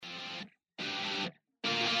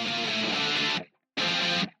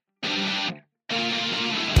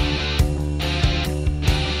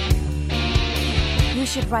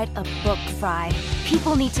should write a book, Fry.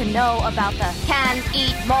 People need to know about the can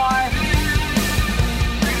eat more.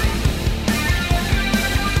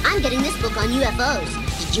 I'm getting this book on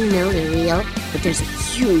UFOs. Did you know they're real? But there's a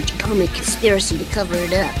huge government conspiracy to cover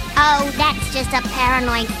it up. Oh, that's just a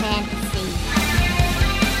paranoid fantasy.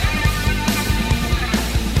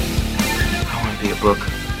 I want to be a book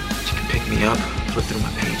that you can pick me up, flip through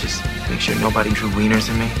my pages, make sure nobody drew wieners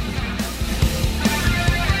in me.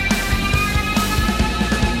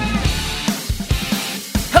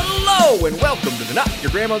 Hello and welcome to the Not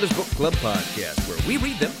Your Grandmother's Book Club podcast, where we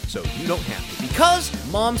read them so you don't have to, because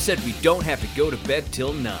Mom said we don't have to go to bed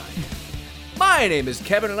till 9. My name is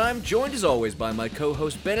Kevin, and I'm joined as always by my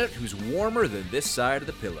co-host Benedict, who's warmer than this side of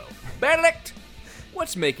the pillow. Benedict,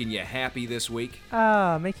 what's making you happy this week?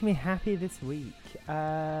 Making me happy this week.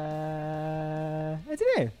 I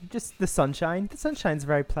don't know. Just the sunshine. The sunshine's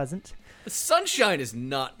very pleasant. The sunshine is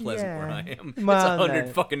not pleasant where I am. Well, it's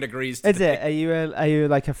 100 fucking degrees today. Is it? Are you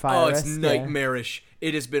like a fire? Oh, it's nightmarish.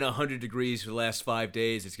 It has been 100 degrees for the last 5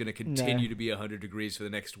 days. It's going to continue to be 100 degrees for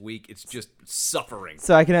the next week. It's just suffering.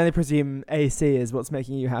 So I can only presume AC is what's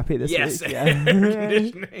making you happy this week. Yes, air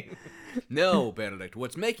conditioning. No, Benedict.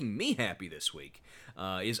 What's making me happy this week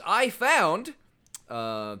is I found,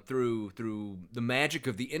 through the magic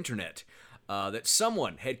of the internet, that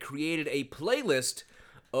someone had created a playlist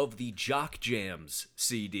of the Jock Jams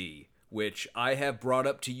CD, which I have brought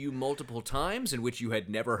up to you multiple times, and which you had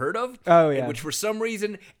never heard of. Oh, yeah. And which, for some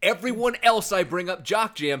reason, everyone else I bring up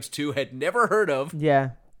Jock Jams to had never heard of.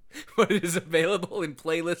 Yeah. But it is available in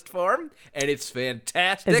playlist form, and it's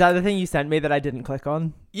fantastic. Is that the thing you sent me that I didn't click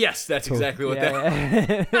on? Yes, that's exactly what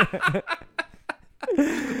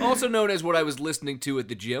Also known as what I was listening to at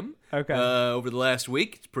the gym over the last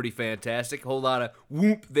week. It's pretty fantastic. Whole lot of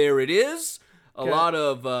whoop, there it is. A lot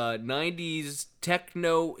of 90s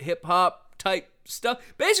techno, hip-hop type stuff.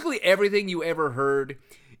 Basically everything you ever heard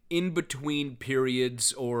in between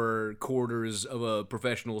periods or quarters of a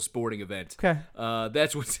professional sporting event. Okay.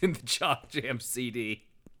 That's what's in the Jock Jam CD.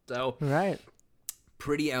 So, right.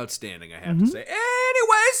 Pretty outstanding, I have to say.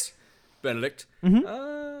 Anyways, Benedict,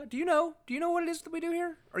 do you know what it is that we do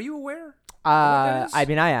here? Are you aware? I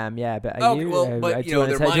mean, I am, yeah, but are you? Well, but do you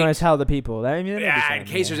want to tell the people? In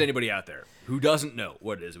case there's anybody out there who doesn't know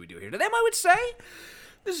what it is we do here. To them, I would say,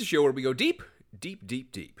 this is a show where we go deep, deep,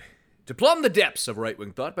 deep, deep, to plumb the depths of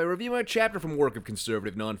right-wing thought by reviewing a chapter from work of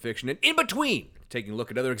conservative nonfiction, and in between, taking a look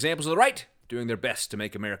at other examples of the right, doing their best to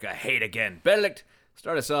make America hate again. Benedict,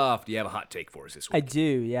 start us off. Do you have a hot take for us this week? I do,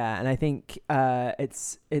 yeah, and I think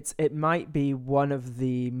it might be one of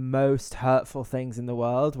the most hurtful things in the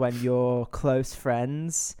world when your close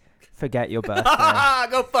friends forget your birthday.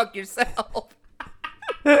 Go fuck yourself.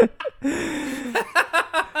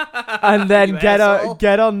 And then get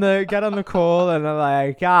on the call and they're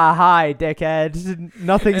like, hi, dickhead,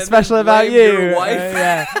 nothing and special about you. Your wife.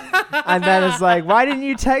 Yeah. And then it's like, why didn't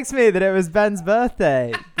you text me that it was Ben's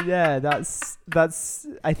birthday? Yeah, that's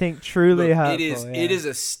I think truly hurtful. It is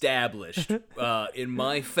established in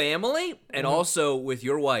my family and also with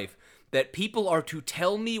your wife that people are to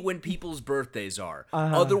tell me when people's birthdays are.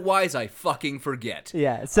 Otherwise, I fucking forget.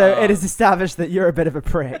 Yeah, so it is established that you're a bit of a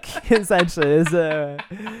prick, essentially.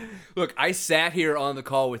 Look, I sat here on the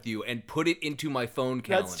call with you and put it into my phone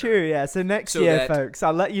calendar. That's true, yeah. So next year, folks,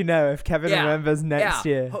 I'll let you know if Kevin remembers next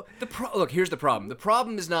year. Look, here's the problem. The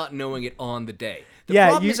problem is not knowing it on the day.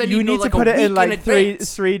 You need to put it in like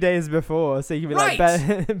 3 days before, so you can be like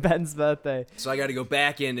Ben's birthday. So I got to go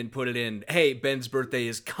back in and put it in. Hey, Ben's birthday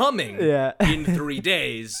is coming in 3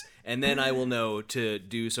 days, and then I will know to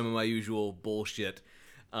do some of my usual bullshit.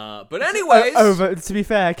 But anyways, but to be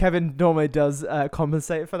fair, Kevin normally does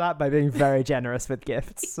compensate for that by being very generous with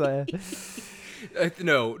gifts. So.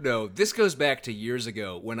 No, this goes back to years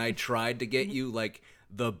ago when I tried to get you like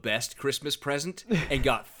the best Christmas present and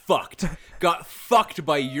got fucked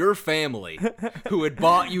by your family who had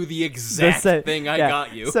bought you the exact thing I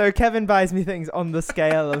got you. So Kevin buys me things on the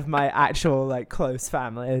scale of my actual like close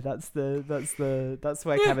family. That's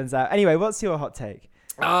where Kevin's at. Anyway, what's your hot take?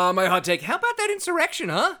 My hot take. How about that insurrection,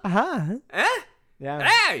 huh? Yeah.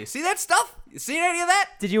 Hey, you see that stuff? You seen any of that?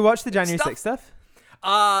 Did you watch the January 6th stuff?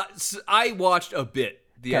 I watched a bit.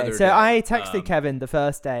 The other day. I texted Kevin the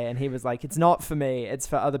first day and he was like, it's not for me, it's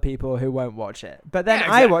for other people who won't watch it. But then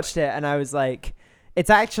I watched it and I was like,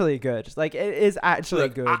 it's actually good. Like, it is actually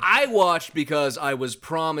good. I watched because I was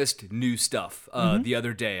promised new stuff the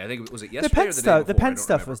other day. I think, was it yesterday or the day before? The Pence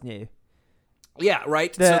stuff was new. Yeah,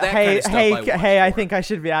 right? So that kind of stuff I watched I think I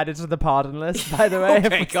should be added to the pardon list, by the way.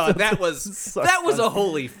 Okay, God, that was a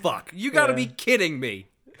holy fuck. You gotta be kidding me.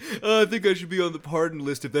 I think I should be on the pardon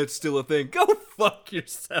list if that's still a thing. Go fuck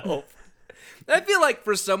yourself. I feel like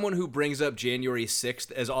for someone who brings up January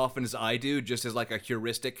 6th as often as I do, just as like a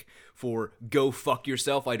heuristic for go fuck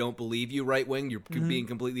yourself, I don't believe you, right wing, you're being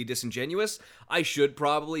completely disingenuous, I should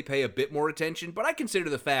probably pay a bit more attention, but I consider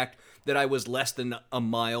the fact that I was less than a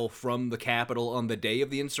mile from the Capitol on the day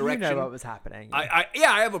of the insurrection. You know what was happening. I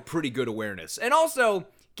have a pretty good awareness. And also,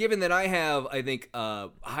 given that I have, I think,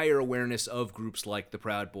 higher awareness of groups like the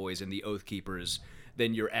Proud Boys and the Oath Keepers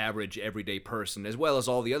than your average everyday person, as well as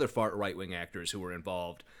all the other far right-wing actors who were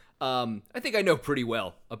involved. I think I know pretty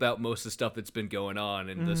well about most of the stuff that's been going on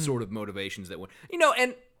and the sort of motivations that went.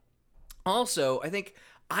 And also, I think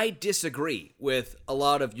I disagree with a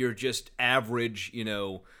lot of your just average,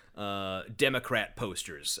 Democrat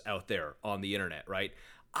posters out there on the internet, right?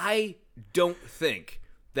 I don't think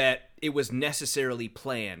that it was necessarily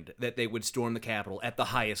planned that they would storm the Capitol at the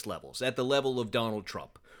highest levels, at the level of Donald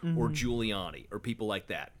Trump or Giuliani or people like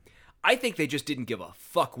that. I think they just didn't give a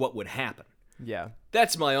fuck what would happen. Yeah.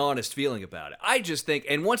 That's my honest feeling about it. I just think,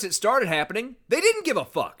 and once it started happening, they didn't give a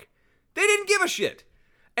fuck. They didn't give a shit.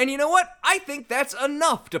 And you know what? I think that's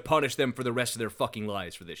enough to punish them for the rest of their fucking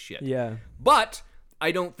lives for this shit. Yeah. But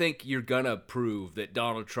I don't think you're gonna prove that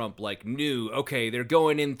Donald Trump, knew, okay, they're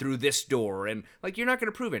going in through this door, and, you're not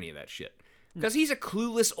gonna prove any of that shit. Because he's a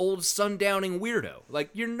clueless old sundowning weirdo.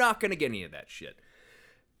 You're not gonna get any of that shit.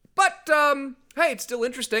 But, hey, it's still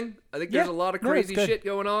interesting. I think there's a lot of crazy shit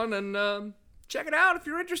going on, and, check it out if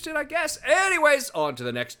you're interested, I guess. Anyways, on to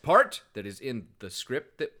the next part that is in the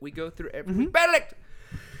script that we go through every week. Benedict,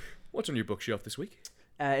 what's on your bookshelf this week?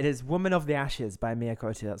 It is Woman of the Ashes by Mia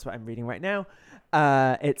Couto. That's what I'm reading right now.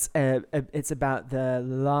 It's about the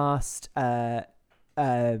last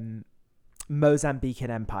Mozambican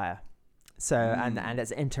Empire. So and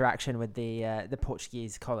its interaction with the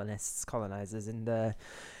Portuguese colonizers in the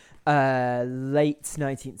late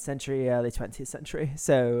 19th century, early 20th century.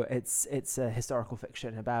 So it's a historical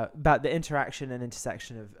fiction about the interaction and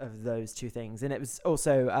intersection of those two things. And it was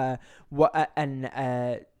also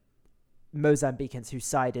Mozambicans who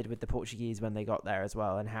sided with the Portuguese when they got there as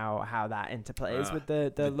well, and how that interplays with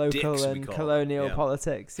the local and colonial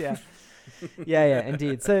politics. Yeah. yeah,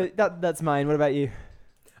 indeed. So that's mine. What about you?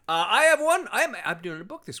 I have one. I'm doing a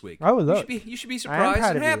book this week. Oh, look. You should be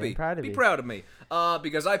surprised and happy. I'm proud of be you. proud of me.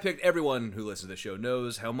 Because I picked, everyone who listens to the show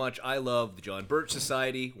knows how much I love the John Birch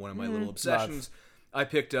Society, one of my little obsessions. I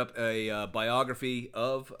picked up a biography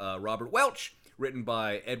of Robert Welch, written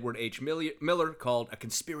by Edward H. Miller, called A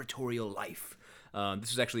Conspiratorial Life.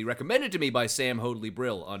 This was actually recommended to me by Sam Hoadley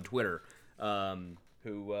Brill on Twitter, who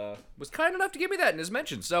was kind enough to give me that in his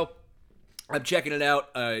mention. So I'm checking it out.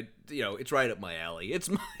 It's right up my alley. It's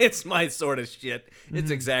my sort of shit. It's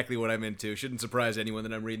exactly what I'm into. Shouldn't surprise anyone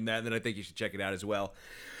that I'm reading that, and then I think you should check it out as well.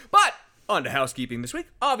 But on to housekeeping this week.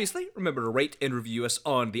 Obviously, remember to rate and review us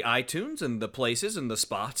on the iTunes and the places and the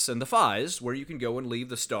spots and the fies where you can go and leave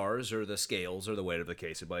the stars or the scales or the whatever the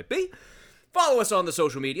case it might be. Follow us on the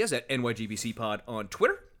social medias at NYGBC Pod on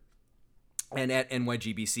Twitter and at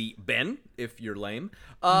NYGBC Ben, if you're lame.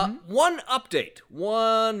 One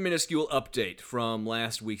minuscule update from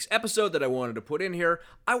last week's episode that I wanted to put in here.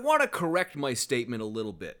 I want to correct my statement a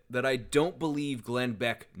little bit, that I don't believe Glenn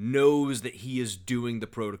Beck knows that he is doing the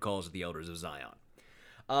protocols of the Elders of Zion.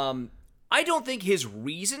 I don't think his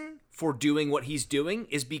reason for doing what he's doing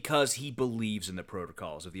is because he believes in the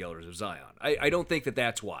protocols of the Elders of Zion. I don't think that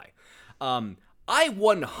that's why. I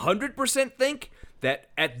 100% think that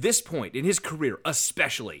at this point in his career,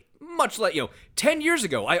 especially, much like, 10 years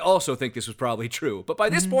ago, I also think this was probably true. But by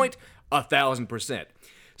this point, 1,000%.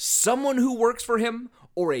 Someone who works for him,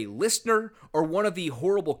 or a listener, or one of the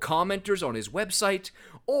horrible commenters on his website,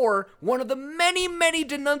 or one of the many, many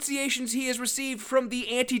denunciations he has received from the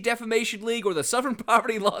Anti-Defamation League or the Southern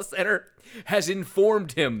Poverty Law Center, has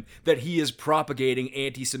informed him that he is propagating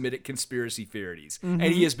anti-Semitic conspiracy theories. And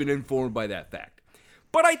he has been informed by that fact.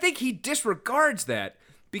 But I think he disregards that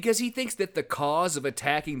because he thinks that the cause of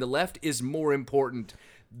attacking the left is more important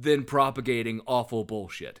than propagating awful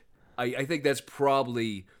bullshit. I think that's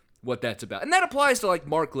probably what that's about. And that applies to,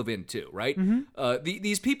 Mark Levin, too, right?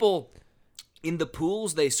 These people, in the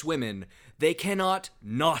pools they swim in, they cannot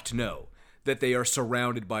not know that they are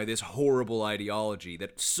surrounded by this horrible ideology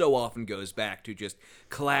that so often goes back to just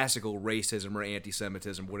classical racism or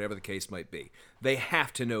anti-Semitism, whatever the case might be. They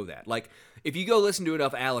have to know that. If you go listen to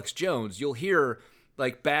enough Alex Jones, you'll hear,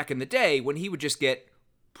 back in the day when he would just get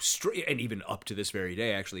straight, and even up to this very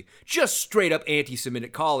day, actually, just straight up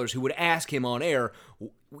anti-Semitic callers who would ask him on air,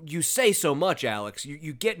 you say so much, Alex,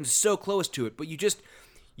 you're getting so close to it, but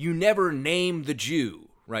you never name the Jew,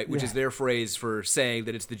 right? Which is their phrase for saying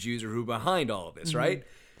that it's the Jews who are behind all of this, right?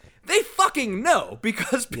 They fucking know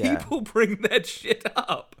because people bring that shit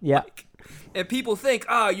up. Yeah. Like, and people think,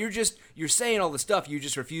 you're saying all the stuff, you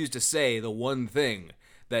just refuse to say the one thing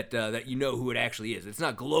that you know who it actually is. It's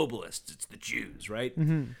not globalists, it's the Jews, right?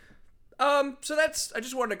 Mm-hmm. So I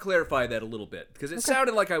just wanted to clarify that a little bit, because it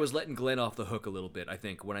sounded like I was letting Glenn off the hook a little bit, I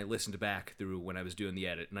think, when I listened back through when I was doing the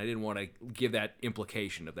edit, and I didn't want to give that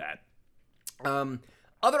implication of that.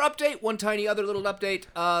 Other update, one tiny other little update,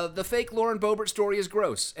 the fake Lauren Boebert story is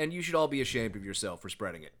gross, and you should all be ashamed of yourself for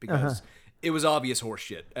spreading it, because it was obvious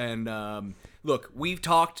horseshit. And look, we've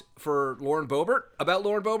talked about Lauren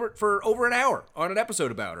Boebert for over an hour on an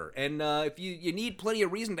episode about her, and if you need plenty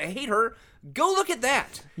of reason to hate her, go look at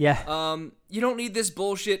that. Yeah. You don't need this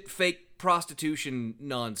bullshit fake prostitution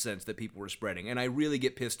nonsense that people were spreading, and I really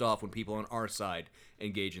get pissed off when people on our side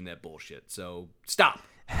engage in that bullshit, so stop.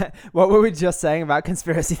 What were we just saying about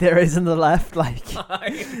conspiracy theories on the left? Like,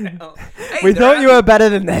 I know. Hey, we thought you were better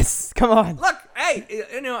than this. Come on. Look, hey,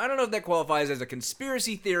 I don't know if that qualifies as a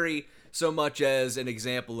conspiracy theory so much as an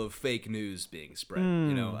example of fake news being spread.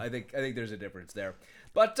 I think there's a difference there.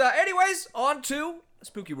 But anyways, on to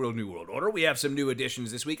Spooky World New World Order. We have some new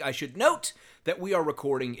additions this week. I should note that we are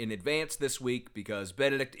recording in advance this week because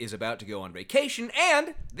Benedict is about to go on vacation,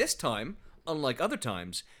 and this time, unlike other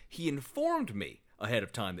times, he informed me ahead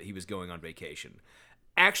of time that he was going on vacation.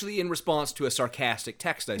 Actually, in response to a sarcastic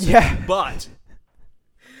text I sent. Yeah. But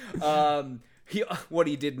what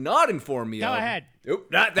he did not inform me of... Go ahead.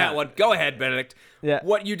 Oop, not that one. Go ahead, Benedict. Yeah.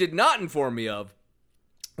 What you did not inform me of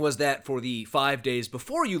was that for the 5 days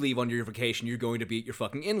before you leave on your vacation, you're going to be at your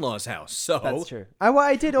fucking in-laws' house. So That's true.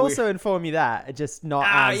 I did also inform you that, just not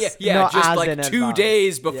as not just as like in 2 advance.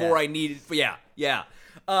 days before Yeah. I needed. Yeah.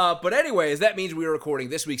 But anyways, that means we are recording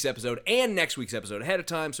this week's episode and next week's episode ahead of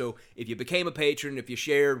time. So if you became a patron, if you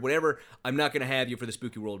shared, whatever, I'm not going to have you for the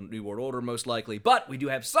Spooky World New World Order most likely. But we do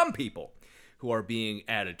have some people who are being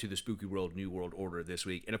added to the Spooky World New World Order this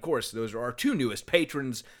week. And of course, those are our two newest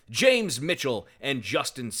patrons, James Mitchell and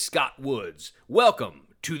Justin Scott Woods. Welcome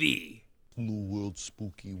to the New World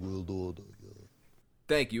Spooky World Order. Yeah.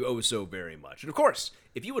 Thank you oh so very much. And of course,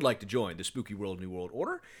 if you would like to join the Spooky World New World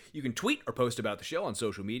Order, you can tweet or post about the show on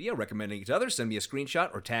social media, recommending it to others, send me a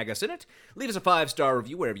screenshot or tag us in it, leave us a 5-star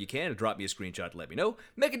review wherever you can, and drop me a screenshot to let me know,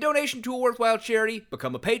 make a donation to a worthwhile charity,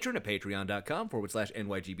 become a patron at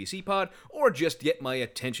patreon.com/NYGBC pod, or just get my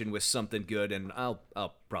attention with something good, and I'll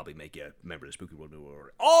probably make you a member of the Spooky World New World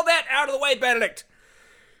Order. All that out of the way, Benedict!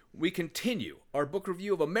 We continue our book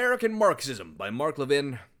review of American Marxism by Mark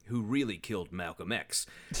Levin, who really killed Malcolm X.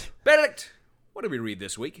 Benedict, what did we read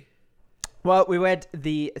this week? Well, we read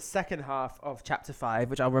the second half of chapter 5,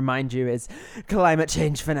 which I'll remind you is climate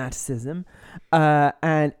change fanaticism.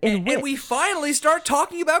 And we finally start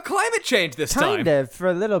talking about climate change this time. Kind of, for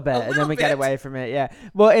a little bit, and then we get away from it, yeah.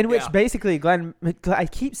 Well, in which basically I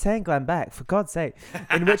keep saying Glenn Beck, for God's sake,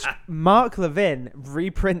 in which Mark Levin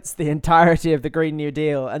reprints the entirety of the Green New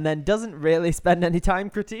Deal and then doesn't really spend any time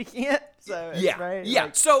critiquing it. So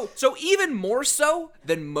So even more so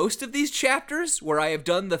than most of these chapters, where I have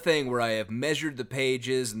done the thing where I have measured the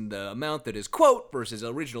pages and the amount that is quote versus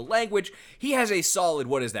original language, he has a solid,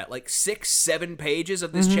 what is that, like 6-7 pages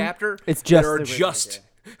of this chapter? It's just that are just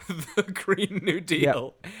the Green New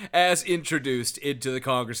Deal as introduced into the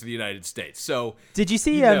Congress of the United States. So did you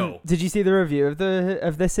see the review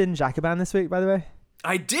of this in Jacobin this week, by the way?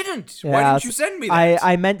 I didn't. Yeah, Why didn't you send me that?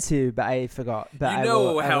 I meant to, but I forgot. But you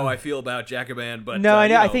know how I feel about Jacobin, but no, I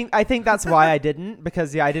know. I think that's why I didn't,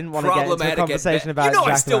 because I didn't want to get into a conversation about. You know,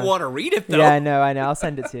 Jacobin. I still want to read it though. Yeah, no, I know. I'll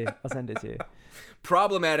send it to you.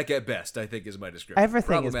 Problematic at best, I think, is my description.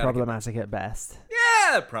 Everything is problematic at best.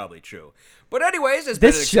 Yeah, probably true. But anyways,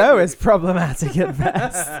 this show is problematic at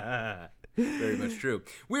best. Very much true.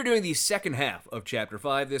 We're doing the second half of Chapter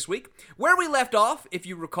 5 this week. Where we left off, if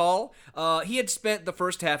you recall, he had spent the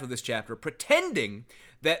first half of this chapter pretending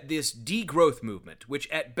that this degrowth movement, which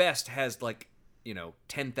at best has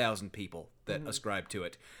 10,000 people that ascribe to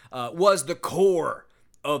it, was the core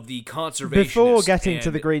of the conservationists. Before getting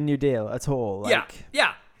to the Green New Deal at all.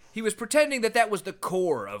 Yeah. He was pretending that was the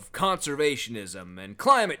core of conservationism and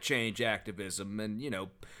climate change activism and,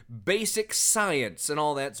 basic science and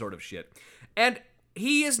all that sort of shit. And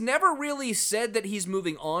he has never really said that he's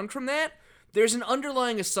moving on from that. There's an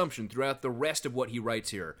underlying assumption throughout the rest of what he writes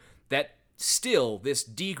here that still this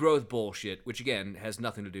degrowth bullshit, which again has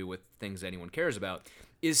nothing to do with things anyone cares about,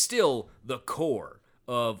 is still the core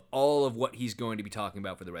of all of what he's going to be talking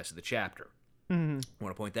about for the rest of the chapter. I want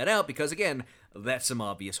to point that out because, again, that's some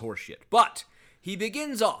obvious horseshit. But he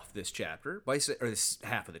begins off this chapter, this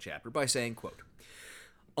half of the chapter, by saying, quote,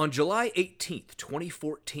 "On July 18th,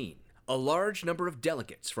 2014, a large number of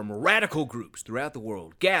delegates from radical groups throughout the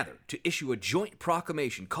world gathered to issue a joint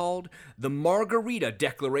proclamation called the Margarita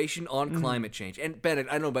Declaration on Climate Change. And Bennett,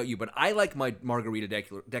 I don't know about you, but I like my Margarita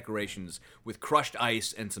declarations with crushed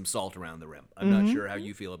ice and some salt around the rim. I'm not sure how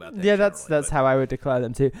you feel about that. Yeah, that's how I would declare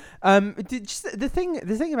them too. The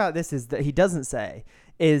thing about this is that he doesn't say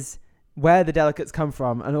is where the delegates come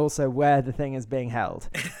from and also where the thing is being held.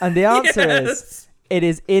 And the answer is it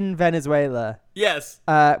is in Venezuela. Yes.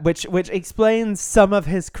 Which explains some of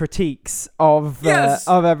his critiques of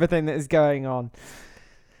everything that is going on.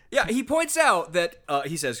 Yeah, he points out that,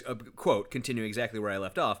 he says, quote, continuing exactly where I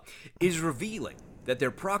left off, is revealing that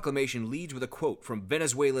their proclamation leads with a quote from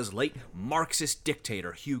Venezuela's late Marxist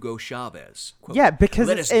dictator, Hugo Chavez. Quote, yeah, because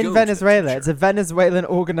it's in Venezuela. It's a Venezuelan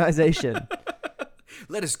organization.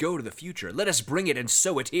 Let us go to the future. Let us bring it and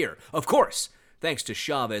sow it here. Of course, thanks to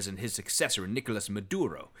Chavez and his successor, Nicolas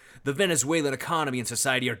Maduro, the Venezuelan economy and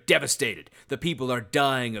society are devastated. The people are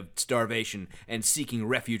dying of starvation and seeking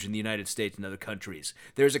refuge in the United States and other countries.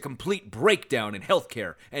 There is a complete breakdown in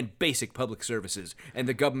healthcare and basic public services, and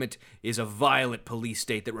the government is a violent police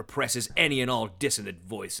state that represses any and all dissonant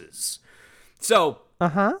voices. So,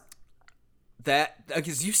 that,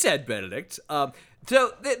 as you said, Benedict,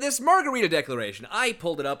 so this Margarita Declaration, I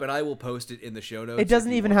pulled it up and I will post it in the show notes. It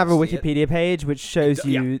doesn't even have a Wikipedia page, which shows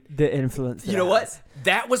you the influence. You know what?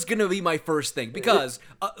 That was going to be my first thing, because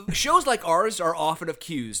shows like ours are often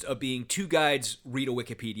accused of being two guides read a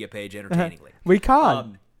Wikipedia page entertainingly. We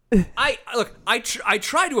can't. I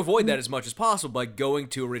try to avoid that as much as possible by going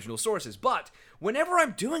to original sources, but whenever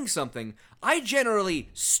I'm doing something, I generally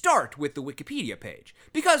start with the Wikipedia page,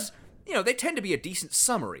 because they tend to be a decent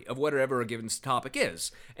summary of whatever a given topic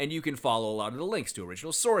is, and you can follow a lot of the links to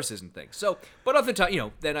original sources and things. So, but other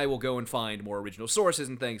time, then I will go and find more original sources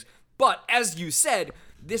and things. But as you said,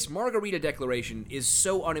 this Margarita Declaration is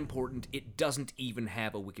so unimportant, it doesn't even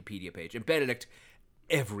have a Wikipedia page. And Benedict,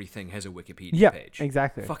 everything has a Wikipedia page. Yeah,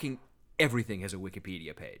 exactly. Fucking everything has a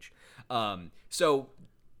Wikipedia page. So,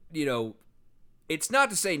 it's not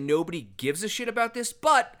to say nobody gives a shit about this,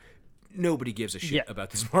 but nobody gives a shit about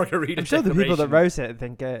this Margarita Declaration. I'm sure the people that wrote it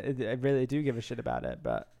think really do give a shit about it,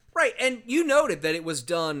 but... Right, and you noted that it was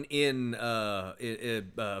done in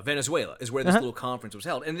Venezuela, is where this little conference was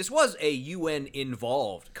held. And this was a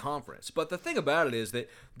UN-involved conference. But the thing about it is that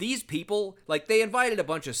these people, they invited a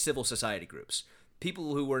bunch of civil society groups,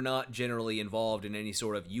 people who were not generally involved in any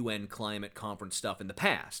sort of UN climate conference stuff in the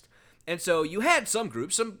past. And so you had some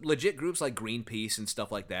groups, some legit groups like Greenpeace and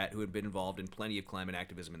stuff like that, who had been involved in plenty of climate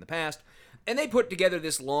activism in the past. And they put together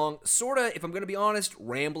this long, sort of, if I'm going to be honest,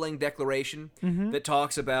 rambling declaration that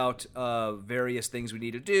talks about various things we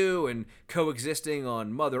need to do and coexisting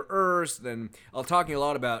on Mother Earth, and talking a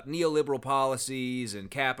lot about neoliberal policies and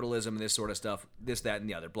capitalism and this sort of stuff, this, that, and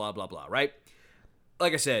the other, blah, blah, blah, right?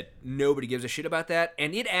 Like I said, nobody gives a shit about that.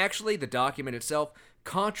 And it actually, the document itself,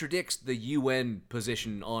 contradicts the UN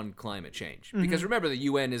position on climate change. Because remember, the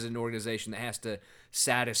UN is an organization that has to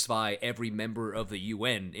satisfy every member of the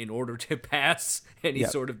UN in order to pass any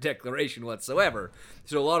sort of declaration whatsoever.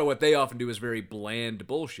 So a lot of what they often do is very bland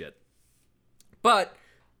bullshit. But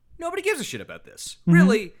nobody gives a shit about this.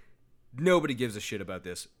 Really, nobody gives a shit about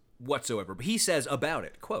this whatsoever. But he says about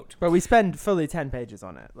it, quote... But we spend fully 10 pages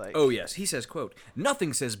on it. Oh, yes. He says, quote,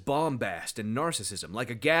 "Nothing says bombast and narcissism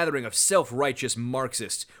like a gathering of self-righteous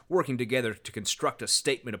Marxists working together to construct a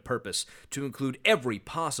statement of purpose to include every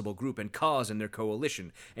possible group and cause in their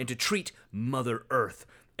coalition and to treat Mother Earth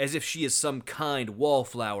as if she is some kind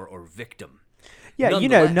wallflower or victim." Yeah,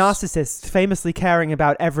 narcissists famously caring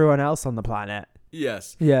about everyone else on the planet.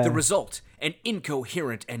 Yes. Yeah. The result, an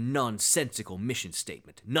incoherent and nonsensical mission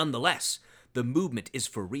statement. Nonetheless, the movement is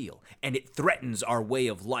for real, and it threatens our way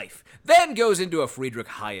of life. Then goes into a Friedrich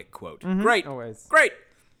Hayek quote. Great. Always. Great.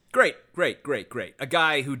 A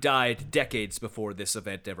guy who died decades before this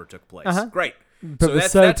event ever took place. Great. But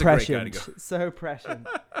that's a great guy to go. So prescient.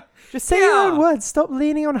 Just say your own words. Stop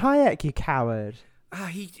leaning on Hayek, you coward.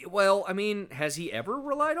 Has he ever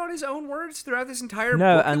relied on his own words throughout this entire book?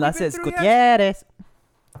 No, unless it's Gutierrez.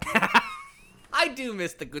 I do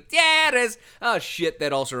miss the Gutierrez. Oh shit!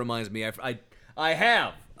 That also reminds me. I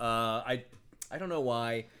don't know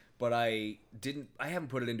why, but I haven't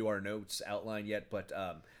put it into our notes outline yet. But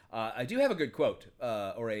I do have a good quote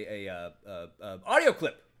or a audio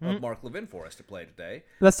clip of Mark Levin for us to play today.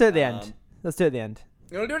 Let's do it at the end.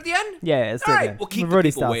 You want to do it at the end? Yeah, let's do it at the end. We'll keep We've the already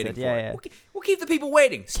people started. waiting for Yeah. it. We'll keep the people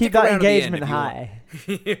waiting. Keep that engagement high.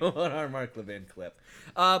 You want our Mark Levin clip.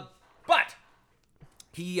 But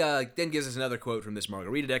he then gives us another quote from this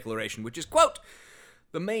Margarita Declaration, which is, quote,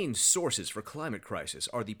 The main sources for climate crisis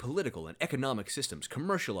are the political and economic systems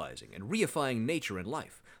commercializing and reifying nature and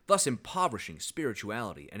life, thus impoverishing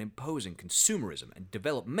spirituality and imposing consumerism and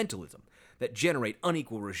developmentalism that generate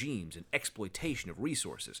unequal regimes and exploitation of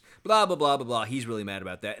resources. Blah, blah, blah, blah, blah. He's really mad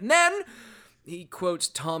about that. And then he quotes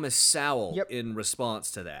Thomas Sowell in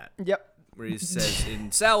response to that. Yep. Where he says,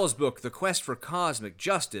 in Sowell's book, The Quest for Cosmic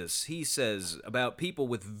Justice, he says about people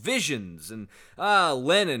with visions, and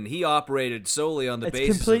Lenin, he operated solely on the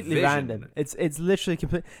basis of vision. It's completely random. It's literally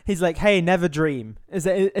complete. He's like, hey, never dream. Is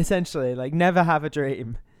it essentially like never have a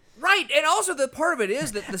dream? Right, and also the part of it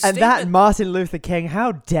is that the and that Martin Luther King,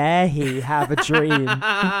 how dare he have a dream?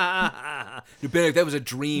 That was a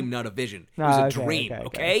dream, not a vision. It was a dream.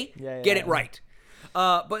 Okay? Get it right.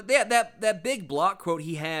 But that big block quote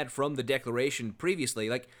he had from the Declaration previously,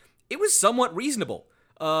 like, it was somewhat reasonable.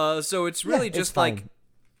 So it's really just like,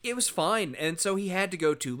 it was fine. And so he had to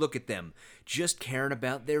go to look at them, just caring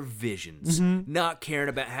about their visions, not caring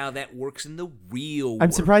about how that works in the real world.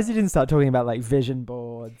 I'm surprised he didn't start talking about like vision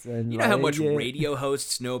boards and you know how much radio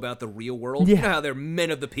hosts know about the real world? Yeah. You know how they're men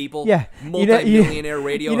of the people? Yeah. Multi-millionaire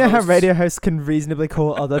radio hosts? You know how radio hosts can reasonably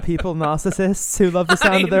call other people narcissists who love the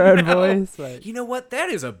sound of their own voice? Like, you know what? That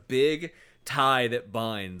is a big tie that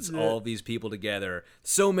binds all of these people together.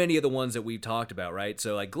 So many of the ones that we've talked about, right?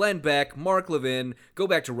 So like Glenn Beck, Mark Levin, go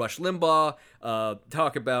back to Rush Limbaugh,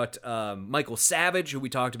 talk about Michael Savage, who we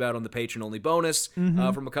talked about on the patron-only bonus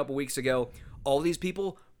from a couple weeks ago. All these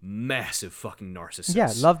people, massive fucking narcissists.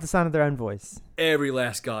 Yeah, love the sound of their own voice. Every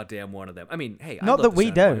last goddamn one of them. I mean, hey, I not love that we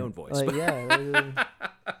the sound don't. of my own voice. Like, yeah.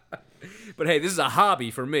 But hey, this is a hobby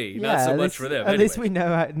for me, not so much for them. At least we know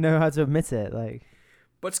how to admit it. Like.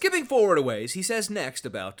 But skipping forward a ways, he says next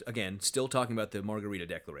about, again, still talking about the Margarita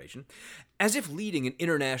Declaration, as if leading an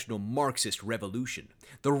international Marxist revolution,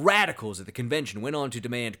 the radicals at the convention went on to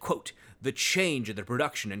demand, quote, the change of the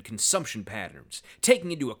production and consumption patterns,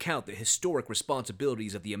 taking into account the historic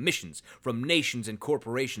responsibilities of the emissions from nations and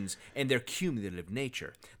corporations and their cumulative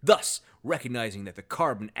nature, thus recognizing that the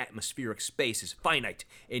carbon atmospheric space is finite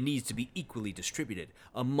and needs to be equally distributed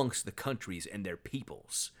amongst the countries and their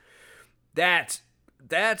peoples.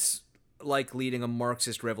 That's like leading a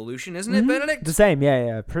Marxist revolution, isn't it, Benedict? The same,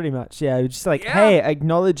 yeah, pretty much. Yeah, just like, hey,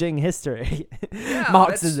 acknowledging history.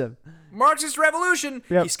 Marxism. Marxist revolution.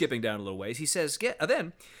 Yep. He's skipping down a little ways. He says,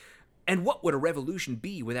 then, and what would a revolution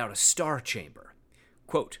be without a star chamber?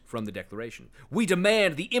 Quote from the Declaration, we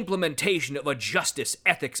demand the implementation of a justice,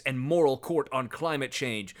 ethics, and moral court on climate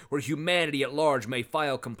change, where humanity at large may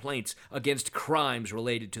file complaints against crimes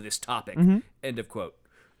related to this topic. End of quote.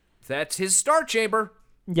 That's his Star Chamber.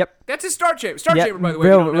 Yep. That's his Star Chamber. Star Chamber, by the way.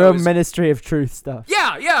 Real Ministry of Truth stuff.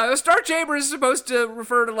 Yeah. A Star Chamber is supposed to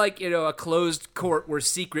refer to, like, a closed court where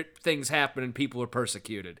secret things happen and people are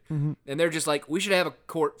persecuted. And they're just like, we should have a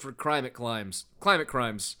court for climate crimes.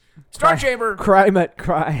 Star Chamber. Climate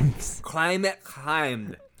crimes. Climate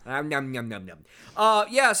crime. So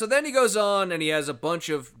then he goes on and he has a bunch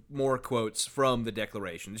of more quotes from the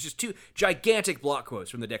Declaration. There's just two gigantic block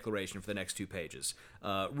quotes from the Declaration for the next 2 pages.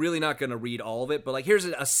 Really not going to read all of it, but like here's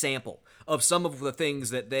a sample of some of the things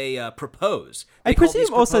that they propose. I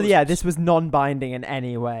presume also, this was non-binding in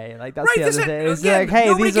any way. Like that's the other thing. It's like,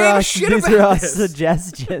 hey, these are our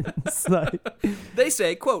suggestions. They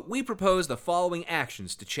say, quote, we propose the following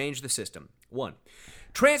actions to change the system. 1.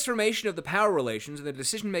 Transformation of the power relations and the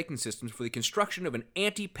decision-making systems for the construction of an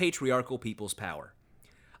anti-patriarchal people's power.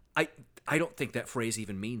 I don't think that phrase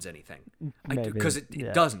even means anything. Because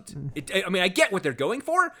it doesn't. I get what they're going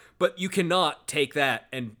for, but you cannot take that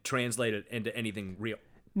and translate it into anything real.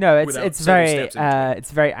 No, it's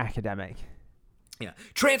very academic. Yeah.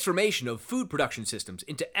 Transformation of food production systems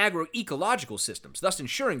into agroecological systems, thus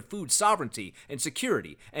ensuring food sovereignty and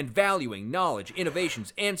security, and valuing knowledge,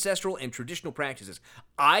 innovations, ancestral and traditional practices.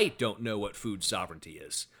 I don't know what food sovereignty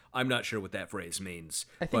is. I'm not sure what that phrase means.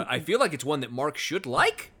 But I feel like it's one that Marx should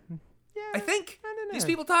like. Yeah, I think. I don't know. These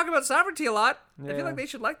people talk about sovereignty a lot. Yeah. I feel like they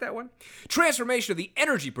should like that one. Transformation of the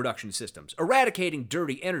energy production systems, eradicating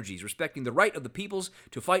dirty energies, respecting the right of the peoples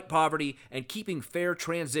to fight poverty, and keeping fair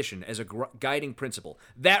transition as a guiding principle.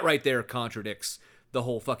 That right there contradicts the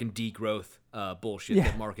whole fucking degrowth bullshit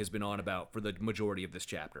that Mark has been on about for the majority of this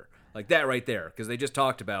chapter. Like that right there, because they just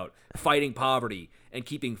talked about fighting poverty and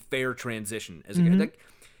keeping fair transition as a like.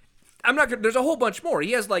 I'm not gonna. There's a whole bunch more.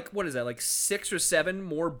 He has like 6 or 7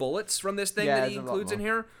 more bullets from this thing that he includes in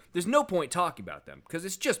here. There's no point talking about them because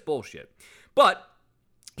it's just bullshit. But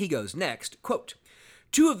he goes next. Quote: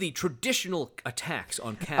 2 of the traditional attacks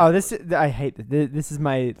on capitalism. I hate this. This is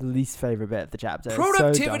my least favorite bit of the chapter.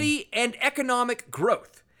 Productivity and economic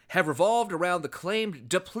growth have revolved around the claimed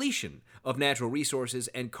depletion of natural resources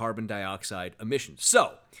and carbon dioxide emissions.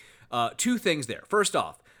 So, two things there. First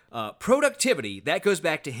off, productivity, that goes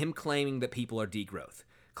back to him claiming that people are degrowth,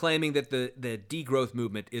 claiming that the degrowth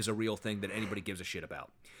movement is a real thing that anybody gives a shit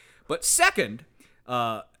about. But second,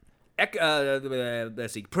 let's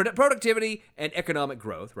see, productivity and economic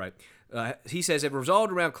growth, right? He says have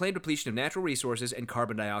resolved around claimed depletion of natural resources and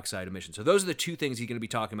carbon dioxide emissions. So those are the two things he's going to be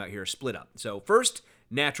talking about here, split up. So first,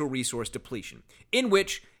 natural resource depletion, in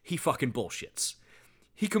which he fucking bullshits.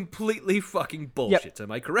 He completely fucking bullshits. Yep.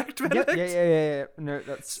 Am I correct, Benedict? Yep. Yeah. No,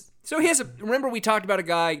 that's... So remember we talked about a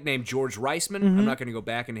guy named George Reisman? Mm-hmm. I'm not going to go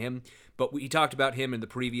back into him, but we talked about him in the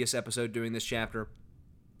previous episode during this chapter.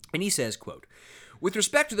 And he says, quote, with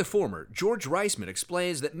respect to the former, George Reisman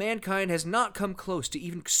explains that mankind has not come close to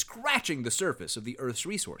even scratching the surface of the Earth's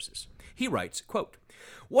resources. He writes, quote,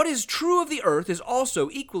 what is true of the Earth is also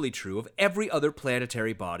equally true of every other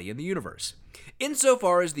planetary body in the universe.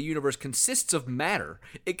 Insofar as the universe consists of matter,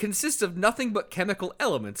 it consists of nothing but chemical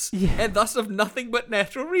elements, and thus of nothing but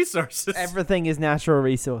natural resources. Everything is natural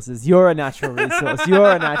resources. You're a natural resource.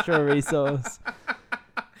 You're a natural resource.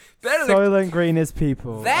 Soylent Green is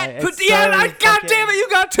people. God damn it, you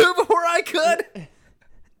got two before I could.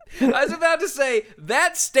 I was about to say,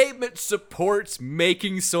 that statement supports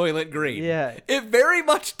making Soylent Green. Yeah. It very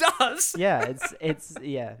much does. Yeah, it's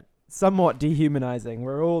somewhat dehumanizing.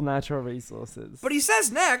 We're all natural resources. But he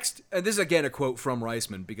says next, and this is again a quote from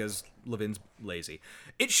Reisman because Levin's lazy,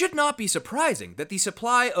 it should not be surprising that the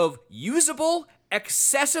supply of usable,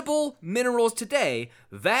 accessible minerals today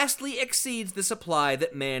vastly exceeds the supply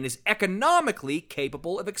that man is economically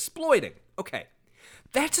capable of exploiting. Okay.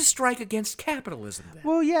 That's a strike against capitalism, then.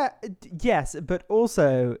 Well, yes, but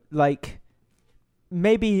also, like,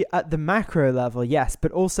 maybe at the macro level, yes,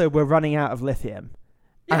 but also we're running out of lithium.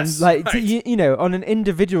 Yes, and, like, right. you know, on an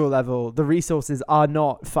individual level, the resources are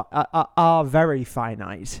are very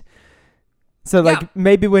finite. So, like,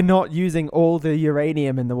 maybe we're not using all the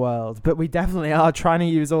uranium in the world, but we definitely are trying to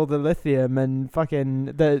use all the lithium and fucking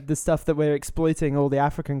the stuff that we're exploiting all the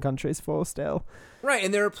African countries for still. Right,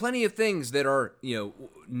 and there are plenty of things that are,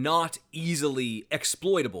 not easily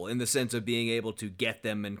exploitable in the sense of being able to get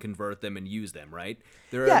them and convert them and use them, right?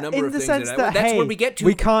 There are a number of things that's where we get to.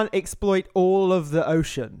 We can't exploit all of the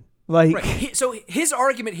ocean. Like, right. So his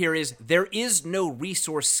argument here is there is no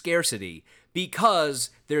resource scarcity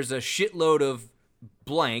because there's a shitload of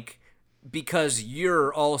blank because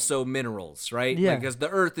you're also minerals, right? Yeah. Because the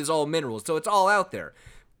earth is all minerals, so it's all out there.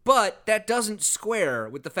 But that doesn't square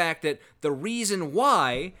with the fact that the reason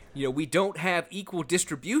why, we don't have equal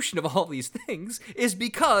distribution of all these things is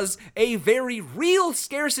because a very real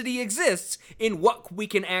scarcity exists in what we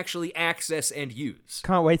can actually access and use.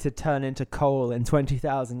 Can't wait to turn into coal in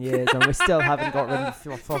 2020,000 years and we still haven't got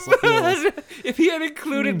rid of fossil fuels. If he had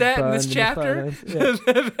included that in this chapter. Yeah.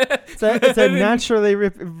 It's a naturally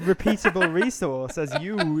repeatable resource as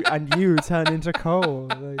you turn into coal.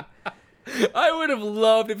 Like, I would have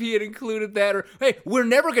loved if he had included that, or, hey, we're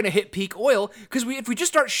never going to hit peak oil, because if we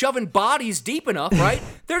just start shoving bodies deep enough, right,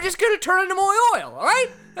 they're just going to turn into more oil, all right?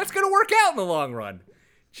 That's going to work out in the long run.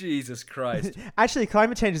 Jesus Christ. Actually,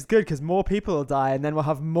 climate change is good, because more people will die, and then we'll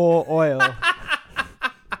have more oil.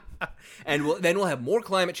 And then we'll have more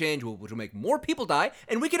climate change, which will make more people die,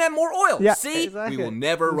 and we can have more oil. Yeah, See? exactly. We will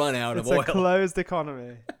never run out of oil. It's a closed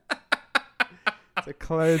economy. It's a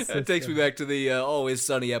closed system. That takes me back to the Always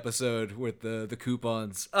Sunny episode with the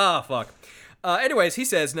coupons. Ah, fuck. Anyways, he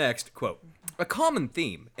says next, quote, a common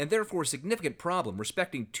theme, and therefore significant problem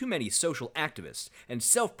respecting too many social activists and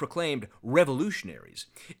self-proclaimed revolutionaries,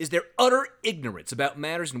 is their utter ignorance about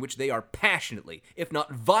matters in which they are passionately, if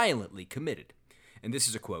not violently, committed. And this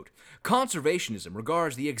is a quote, conservationism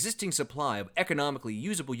regards the existing supply of economically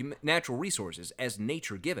usable natural resources as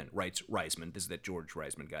nature given, writes Reisman, this is that George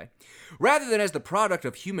Reisman guy, rather than as the product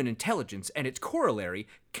of human intelligence and its corollary,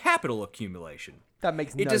 capital accumulation. That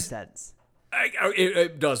makes no sense.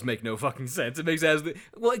 It does make no fucking sense. It makes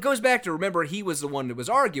well, it goes back to, remember, he was the one that was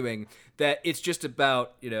arguing that it's just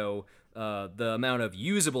about, the amount of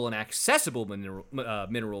usable and accessible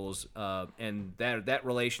minerals and that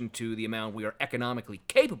relation to the amount we are economically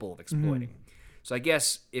capable of exploiting. So I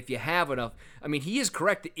guess if you have enough, he is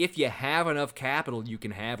correct that if you have enough capital, you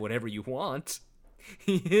can have whatever you want.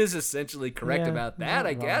 He is essentially correct about that,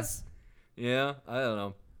 I guess. Yeah, I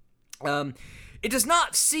don't know. It does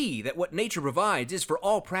not see that what nature provides is, for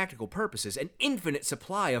all practical purposes, an infinite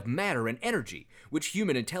supply of matter and energy, which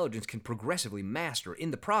human intelligence can progressively master in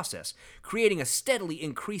the process, creating a steadily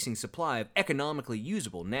increasing supply of economically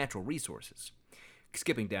usable natural resources.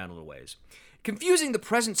 Skipping down a little ways. Confusing the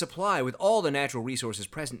present supply with all the natural resources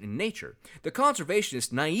present in nature, the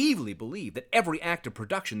conservationists naively believe that every act of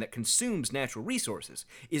production that consumes natural resources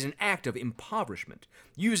is an act of impoverishment,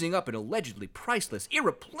 using up an allegedly priceless,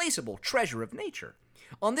 irreplaceable treasure of nature.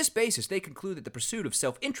 On this basis, they conclude that the pursuit of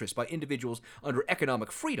self-interest by individuals under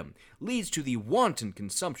economic freedom leads to the wanton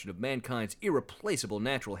consumption of mankind's irreplaceable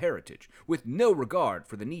natural heritage, with no regard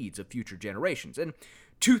for the needs of future generations. And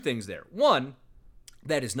two things there. One,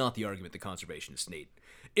 that is not the argument that conservationists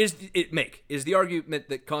is the argument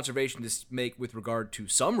that conservationists make with regard to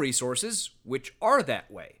some resources which are that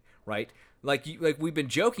way, right? Like we've been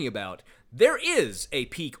joking about, there is a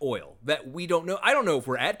peak oil that we don't know. I don't know if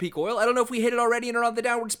we're at peak oil. I don't know if we hit it already and are on the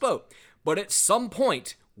downward slope. But at some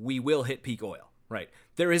point, we will hit peak oil, right?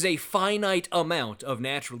 There is a finite amount of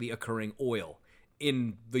naturally occurring oil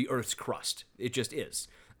in the Earth's crust. It just is,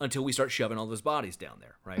 until we start shoving all those bodies down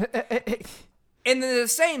there, right? And in the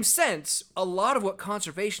same sense, a lot of what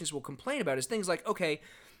conservationists will complain about is things like, okay,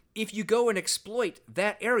 if you go and exploit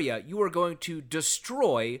that area, you are going to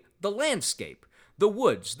destroy the landscape, the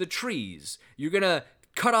woods, the trees. You're going to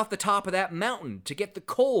cut off the top of that mountain to get the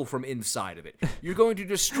coal from inside of it. You're going to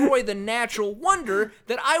destroy the natural wonder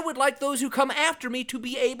that I would like those who come after me to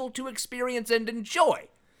be able to experience and enjoy.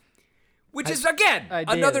 Which is, again,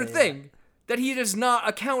 another thing that he does not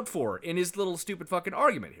account for in his little stupid fucking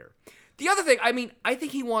argument here. The other thing, I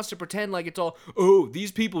think he wants to pretend like it's all, oh,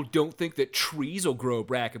 these people don't think that trees will grow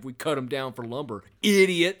back if we cut them down for lumber.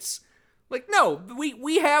 Idiots. Like, no,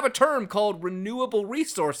 we have a term called renewable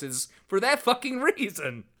resources for that fucking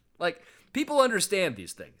reason. Like, people understand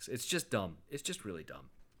these things. It's just dumb. It's just really dumb.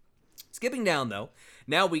 Skipping down, though,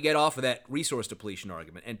 now we get off of that resource depletion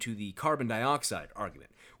argument and to the carbon dioxide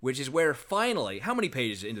argument, which is where finally, how many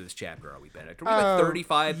pages into this chapter are we, Bennett? Are we like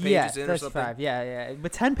 35 pages in or something? 35, yeah. We're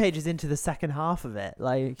 10 pages into the second half of it.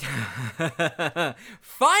 Like,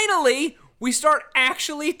 finally, we start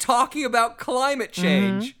actually talking about climate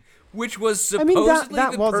change, which was supposedly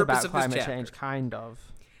that the was purpose about of climate this chapter. change, kind of.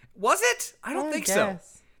 Was it? I don't think so.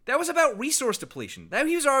 That was about resource depletion. That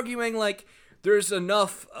he was arguing like, there's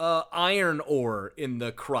enough iron ore in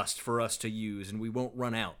the crust for us to use and we won't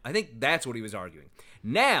run out. I think that's what he was arguing.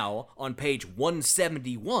 Now, on page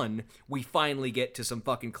 171, we finally get to some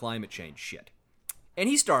fucking climate change shit. And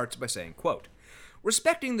he starts by saying, quote,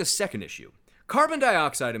 respecting the second issue, carbon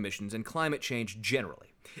dioxide emissions and climate change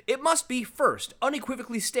generally, it must be first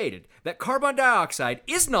unequivocally stated that carbon dioxide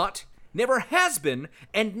is not, never has been,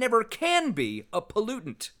 and never can be a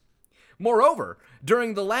pollutant. Moreover,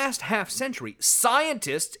 during the last half-century,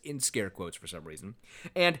 scientists, in scare quotes for some reason,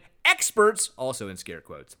 and experts, also in scare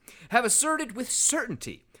quotes, have asserted with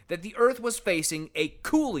certainty that the Earth was facing a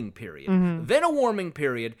cooling period, then a warming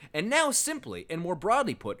period, and now simply, and more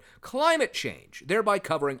broadly put, climate change, thereby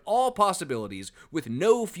covering all possibilities with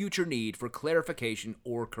no future need for clarification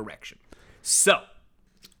or correction. So,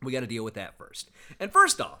 we got to deal with that first. And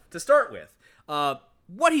first off, to start with,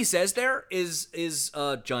 what he says there is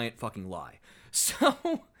a giant fucking lie. So,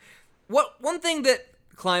 one thing that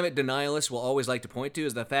climate denialists will always like to point to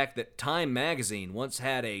is the fact that Time magazine once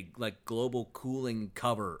had a global cooling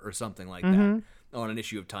cover or something like that on an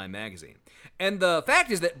issue of Time magazine. And the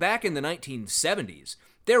fact is that back in the 1970s,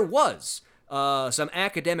 there was some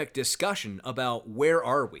academic discussion about where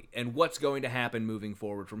are we and what's going to happen moving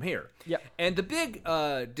forward from here. Yep. And the big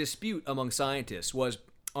dispute among scientists was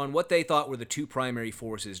on what they thought were the two primary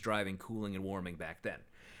forces driving cooling and warming back then.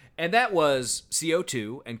 And that was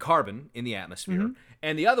CO2 and carbon in the atmosphere.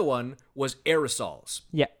 And the other one was aerosols.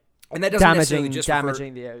 Yeah. And that doesn't necessarily just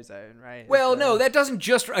damaging the ozone, right? Well, no, that doesn't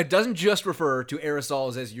just refer to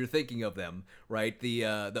aerosols as you're thinking of them, right? The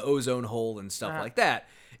ozone hole and stuff like that.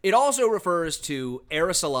 It also refers to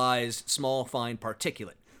aerosolized small fine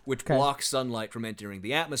particulate, which blocks sunlight from entering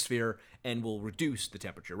the atmosphere and will reduce the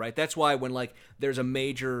temperature, right? That's why when there's a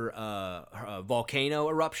major volcano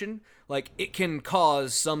eruption, it can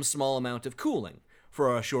cause some small amount of cooling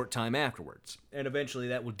for a short time afterwards, and eventually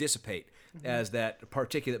that will dissipate as that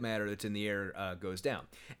particulate matter that's in the air goes down.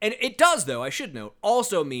 And it does, though, I should note,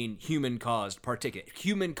 also mean human-caused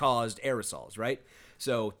aerosols, right?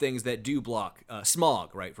 So things that do block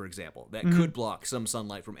smog, right, for example, that could block some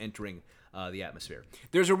sunlight from entering the atmosphere.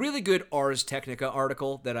 There's a really good Ars Technica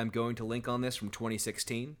article that I'm going to link on this from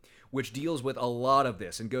 2016, which deals with a lot of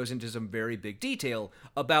this and goes into some very big detail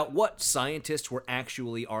about what scientists were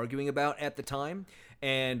actually arguing about at the time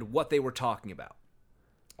and what they were talking about.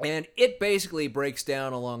 And it basically breaks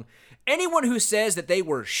down along anyone who says that they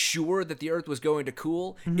were sure that the Earth was going to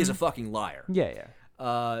cool is a fucking liar. Yeah.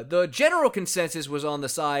 The general consensus was on the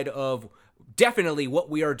side of definitely what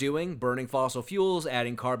we are doing, burning fossil fuels,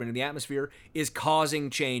 adding carbon in the atmosphere, is causing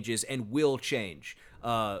changes and will change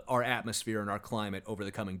our atmosphere and our climate over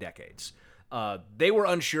the coming decades. They were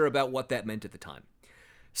unsure about what that meant at the time.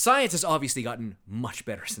 Science has obviously gotten much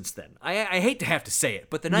better since then. I hate to have to say it,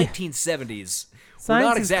 but the 1970s were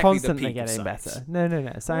not exactly the peak of science. Better.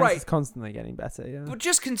 No. Science is constantly getting better, yeah. But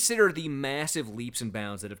just consider the massive leaps and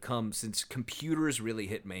bounds that have come since computers really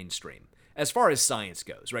hit mainstream. As far as science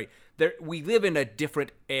goes, right? We live in a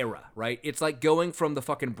different era, right? It's like going from the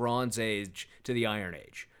fucking Bronze Age to the Iron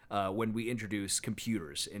Age when we introduce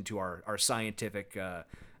computers into our scientific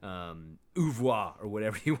oeuvre, or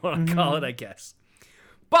whatever you want to call it, I guess.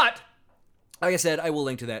 But, like I said, I will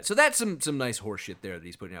link to that. So that's some nice horseshit there that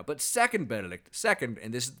he's putting out. But second, Benedict,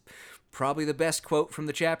 and this is probably the best quote from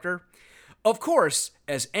the chapter. Of course,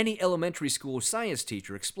 as any elementary school science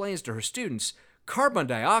teacher explains to her students, carbon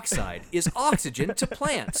dioxide is oxygen to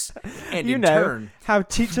plants. And in turn, how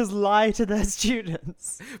teachers lie to their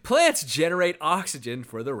students. Plants generate oxygen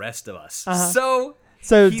for the rest of us.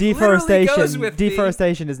 So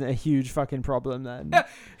deforestation isn't a huge fucking problem then. Yeah,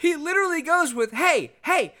 he literally goes with,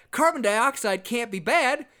 hey, carbon dioxide can't be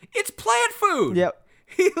bad. It's plant food. Yep.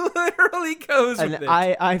 He literally goes with it.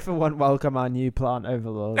 I for one welcome our new plant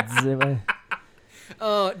overlords.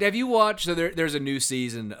 Have you watched, so there's a new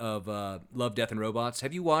season of Love, Death, and Robots.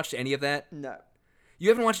 Have you watched any of that? No. You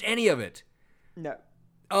haven't watched any of it? No.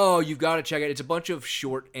 Oh, you've got to check it. It's a bunch of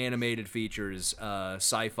short animated features,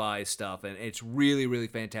 sci-fi stuff, and it's really, really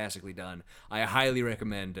fantastically done. I highly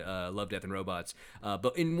recommend Love, Death, and Robots.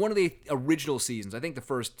 But in one of the original seasons, I think the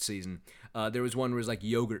first season, there was one where it was like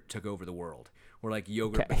yogurt took over the world, where like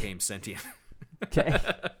yogurt became sentient. Okay.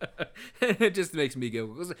 It just makes me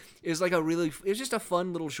go. It's like it's just a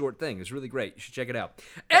fun little short thing. It's really great. You should check it out.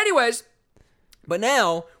 Anyways, but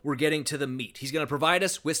now we're getting to the meat. He's going to provide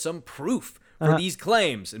us with some proof for these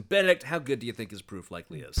claims. And Benedict, how good do you think his proof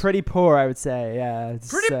likely is? Pretty poor, I would say. Yeah.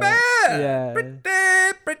 Pretty bad. Yeah.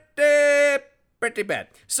 Pretty bad.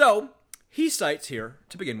 So he cites here,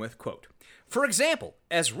 to begin with, quote, for example,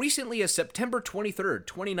 as recently as September 23rd,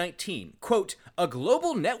 2019, quote, a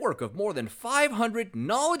global network of more than 500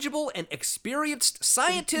 knowledgeable and experienced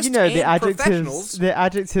scientists and professionals. The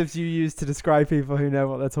adjectives you use to describe people who know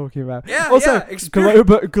what they're talking about. Yeah, also, yeah.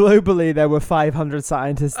 Globally, there were 500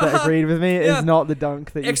 scientists that agreed with me. Is not the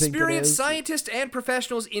dunk that you think it is. Experienced scientists and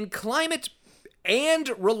professionals in climate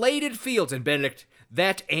and related fields. And Benedict,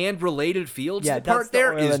 that and related fields, the part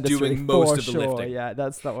there is doing most of the lifting. Yeah,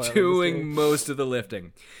 that's the oil doing industry. most of the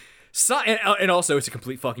lifting. And also, it's a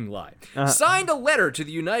complete fucking lie. Signed a letter to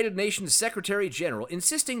the United Nations Secretary General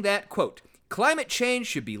insisting that, quote, climate change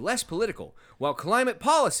should be less political, while climate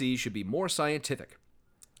policy should be more scientific.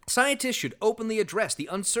 Scientists should openly address the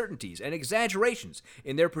uncertainties and exaggerations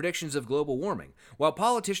in their predictions of global warming, while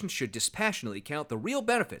politicians should dispassionately count the real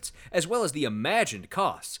benefits as well as the imagined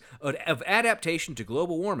costs of adaptation to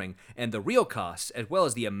global warming and the real costs as well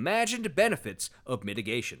as the imagined benefits of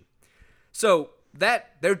mitigation. So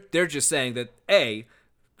that they're just saying that A,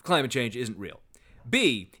 climate change isn't real.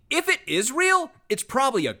 B, if it is real, it's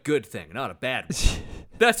probably a good thing, not a bad one.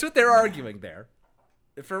 That's what they're arguing there.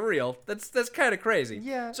 For real, that's kind of crazy.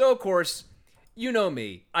 Yeah. So of course, you know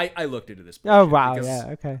me. I looked into this. Oh wow! Yeah.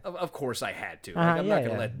 Okay. Of course I had to. I'm not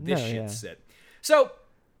gonna let this shit yeah. sit. So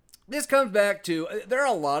this comes back to there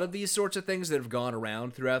are a lot of these sorts of things that have gone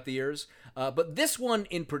around throughout the years, but this one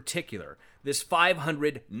in particular, this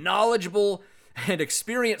 500 knowledgeable and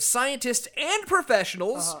experienced scientists and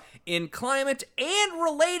professionals in climate and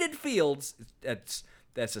related fields.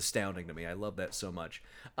 That's astounding to me. I love that so much.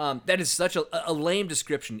 That is such a lame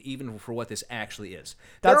description, even for what this actually is.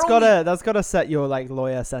 That's gotta set your like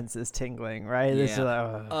lawyer senses tingling, right?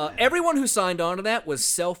 Yeah. Everyone who signed on to that was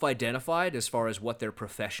self-identified as far as what their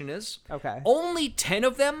profession is. Okay. Only 10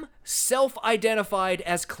 of them self-identified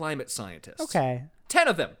as climate scientists. Okay. 10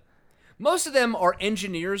 of them. Most of them are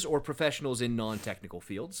engineers or professionals in non-technical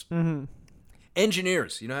fields. Mm-hmm.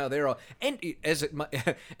 Engineers, you know how they're all... And as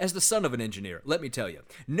the son of an engineer, let me tell you,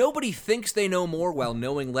 nobody thinks they know more while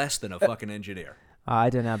knowing less than a fucking engineer. I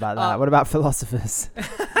don't know about that. What about philosophers?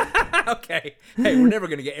 Okay. Hey, we're never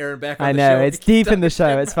going to get Aaron back on the show. I know, it's deep in the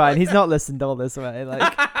show. It's fine. He's not listened all this way.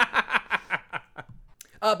 Like...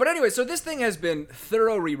 But anyway, so this thing has been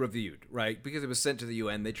thoroughly reviewed, right? Because it was sent to the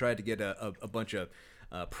UN. They tried to get a bunch of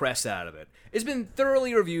press out of it. It's been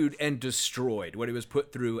thoroughly reviewed and destroyed when it was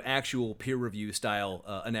put through actual peer review style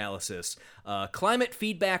analysis.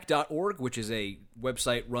 Climatefeedback.org, which is a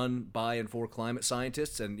website run by and for climate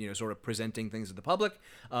scientists and sort of presenting things to the public,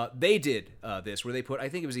 they did this where they put I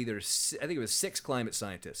think it was 6 climate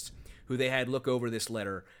scientists who they had look over this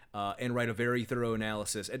letter and write a very thorough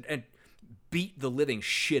analysis and beat the living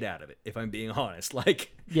shit out of it, if I'm being honest.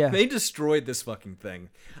 They destroyed this fucking thing.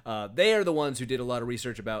 They are the ones who did a lot of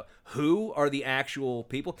research about who are the actual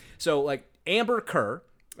people. So, Amber Kerr,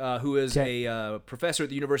 who is a professor at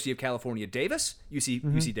the University of California, Davis,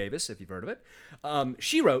 UC Davis, if you've heard of it,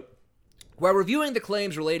 she wrote, while reviewing the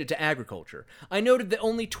claims related to agriculture, I noted that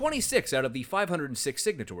only 26 out of the 506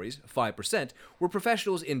 signatories, 5%, were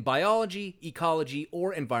professionals in biology, ecology,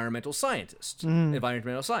 or environmental scientists.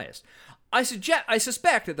 I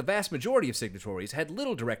suspect that the vast majority of signatories had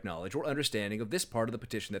little direct knowledge or understanding of this part of the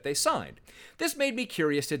petition that they signed. This made me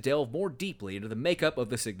curious to delve more deeply into the makeup of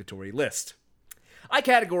the signatory list. I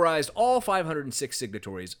categorized all 506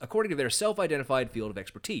 signatories according to their self-identified field of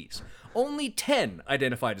expertise. Only 10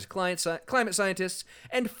 identified as climate scientists,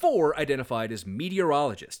 and 4 identified as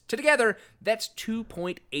meteorologists. Together, that's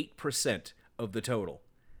 2.8% of the total.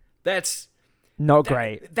 That's not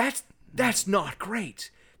great. That's not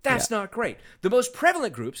great. That's not great. The most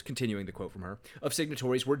prevalent groups, continuing the quote from her, of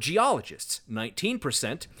signatories were geologists,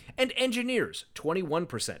 19%, and engineers,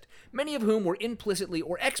 21%, many of whom were implicitly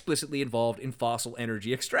or explicitly involved in fossil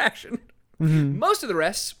energy extraction. Most of the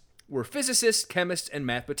rest were physicists, chemists, and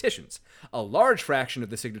mathematicians. A large fraction of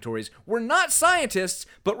the signatories were not scientists,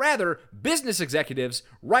 but rather business executives,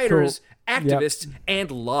 writers, activists, and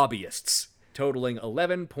lobbyists, totaling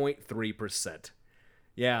 11.3%.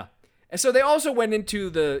 Yeah. And so they also went into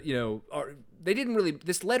this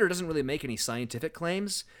letter doesn't really make any scientific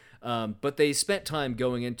claims, but they spent time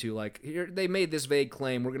going into, here, they made this vague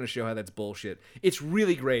claim, we're going to show how that's bullshit. It's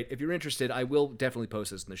really great. If you're interested, I will definitely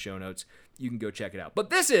post this in the show notes. You can go check it out. But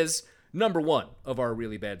this is number 1 of our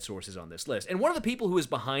really bad sources on this list. And one of the people who is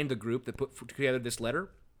behind the group that put together this letter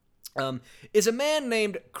is a man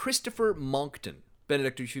named Christopher Monckton.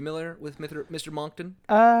 Benedict, are you familiar with Mr. Monckton?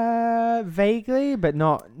 Vaguely, but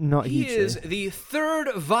not He hugely. is the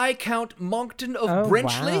 3rd Viscount Monckton of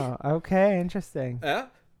Brenchley. Wow. Okay, interesting.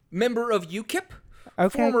 Member of UKIP.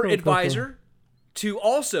 Okay, former cool, advisor to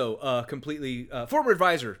also former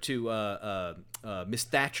advisor to Miss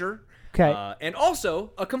Thatcher. Okay. And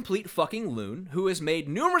also a complete fucking loon who has made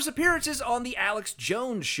numerous appearances on the Alex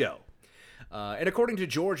Jones show. And according to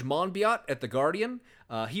George Monbiot at The Guardian,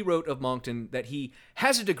 he wrote of Monckton that he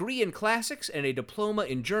has a degree in classics and a diploma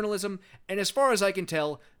in journalism, and as far as I can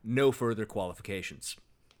tell, no further qualifications.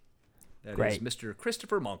 That is Mr.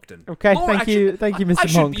 Christopher Monckton. Okay, thank you, Mr. Monckton. I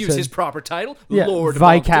should use his proper title, yeah, Lord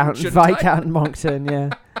Viscount, Monckton, Viscount Monckton, yeah.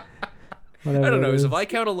 I don't know, is a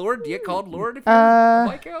Viscount a lord? Do you get called lord if you're a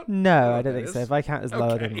Viscount? No, I don't think so. Viscount is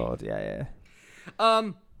lower than lord, yeah.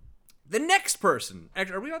 The next person,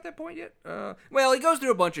 actually, are we at that point yet? Well, he goes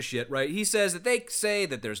through a bunch of shit, right? He says that they say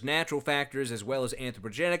that there's natural factors as well as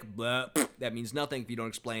anthropogenic. Blah, that means nothing if you don't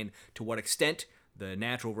explain to what extent the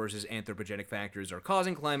natural versus anthropogenic factors are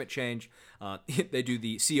causing climate change. They do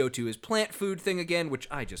the CO2 as plant food thing again, which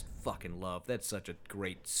I just fucking love. That's such a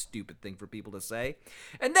great, stupid thing for people to say.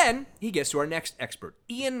 And then he gets to our next expert,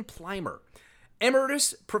 Ian Plimer,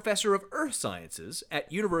 Emeritus Professor of Earth Sciences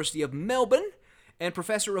at University of Melbourne, and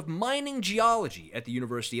Professor of Mining Geology at the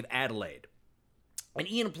University of Adelaide. And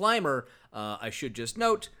Ian Plimer, I should just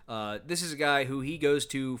note, this is a guy who he goes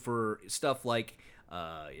to for stuff like,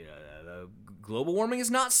 global warming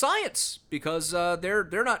is not science because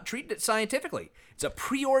they're not treating it scientifically. It's a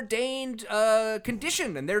preordained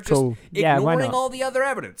condition, and they're just ignoring all the other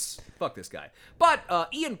evidence. Fuck this guy. But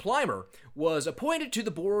Ian Plimer was appointed to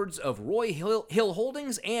the boards of Roy Hill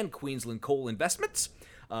Holdings and Queensland Coal Investments.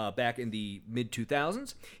 Back in the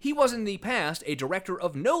mid-2000s. He was in the past a director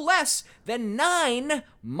of no less than 9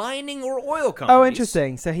 mining or oil companies. Oh,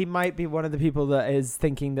 interesting. So he might be one of the people that is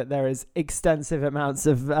thinking that there is extensive amounts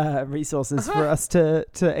of resources for us to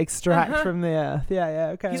extract from the earth.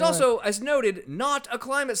 Yeah, okay. He's also, as noted, not a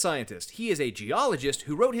climate scientist. He is a geologist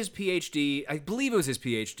who wrote his PhD, I believe it was his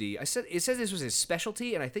PhD. It says this was his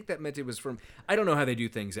specialty, and I think that meant it was from, I don't know how they do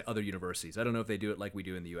things at other universities. I don't know if they do it like we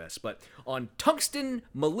do in the U.S., but on tungsten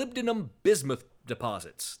molybdenum bismuth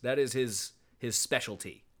deposits. That is his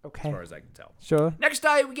specialty, as far as I can tell. Sure. Next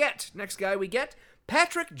guy we get,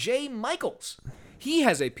 Patrick J. Michaels. He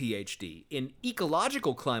has a PhD in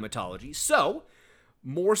ecological climatology, so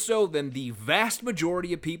more so than the vast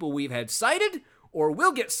majority of people we've had cited or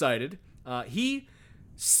will get cited, he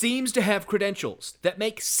seems to have credentials that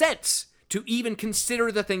make sense to even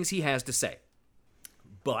consider the things he has to say.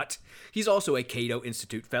 But he's also a Cato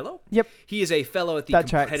Institute fellow. Yep. He is a fellow at the That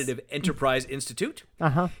tracks. Competitive Enterprise Institute.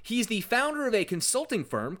 Uh-huh. He's the founder of a consulting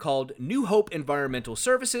firm called New Hope Environmental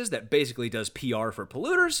Services that basically does PR for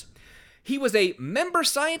polluters. He was a member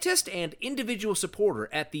scientist and individual supporter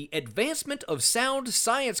at the Advancement of Sound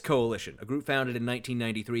Science Coalition, a group founded in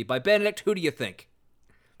 1993 by Benedict. Who do you think?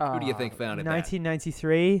 Who do you think founded that?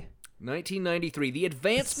 1993. 1993, the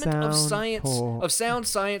Advancement of Sound Sound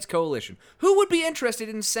Science Coalition. Who would be interested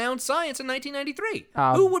in sound science in 1993?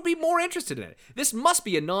 Who would be more interested in it? This must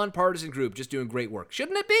be a nonpartisan group just doing great work,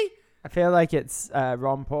 shouldn't it be? I feel like it's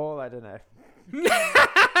Ron Paul. I don't know.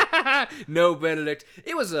 No, Benedict.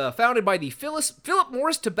 It was founded by the Philip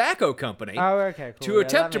Morris Tobacco Company. Oh, okay, cool. To Yeah,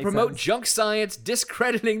 attempt that to makes promote sense. junk science,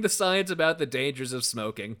 discrediting the science about the dangers of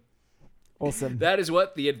smoking. Awesome. That is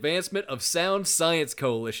what the Advancement of Sound Science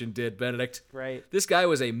Coalition did, Benedict. Great. This guy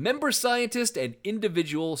was a member scientist and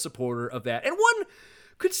individual supporter of that. And one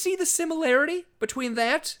could see the similarity between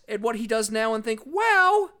that and what he does now and think,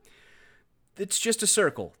 wow, it's just a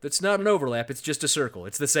circle. That's not an overlap. It's just a circle.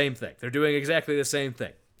 It's the same thing. They're doing exactly the same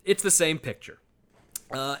thing. It's the same picture.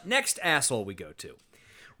 Next asshole we go to.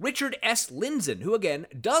 Richard S. Lindzen, who, again,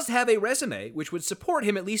 does have a resume which would support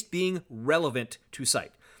him at least being relevant to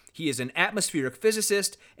cite. He is an atmospheric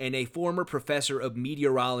physicist and a former professor of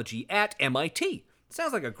meteorology at MIT.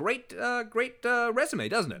 Sounds like a great resume,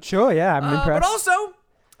 doesn't it? Sure, yeah, I'm impressed. But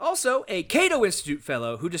also a Cato Institute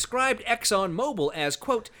fellow who described ExxonMobil as,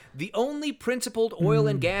 quote, the only principled oil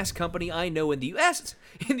and gas company I know in the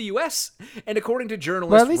U.S. And according to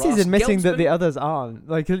journalist Well, at least Ross he's admitting that Gelbsman- the others aren't.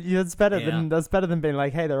 Like, that's better Yeah. than being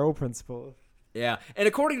like, hey, they're all principled. Yeah, and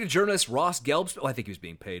according to journalist Ross Gelbspan, I think he was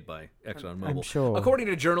being paid by ExxonMobil. I'm sure. According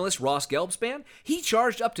to journalist Ross Gelbspan, he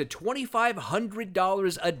charged up to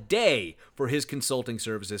 $2,500 a day for his consulting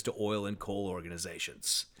services to oil and coal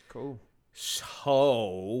organizations. Cool.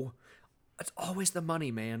 So, it's always the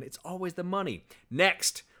money, man. It's always the money.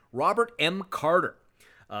 Next, Robert M. Carter,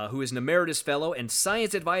 who is an emeritus fellow and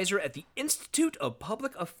science advisor at the Institute of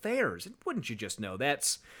Public Affairs. And wouldn't you just know,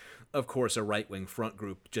 that's, of course, a right-wing front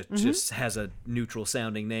group, just has a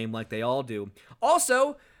neutral-sounding name like they all do.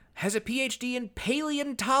 Also, has a PhD in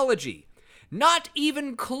paleontology. Not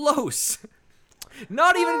even close.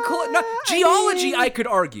 Not even close. Geology, I could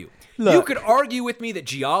argue. Look. You could argue with me that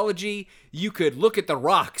geology, you could look at the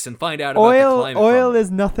rocks and find out about the climate. Oil is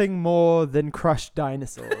nothing more than crushed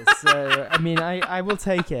dinosaurs. So, I mean, I will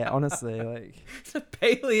take it, honestly. Like, It's a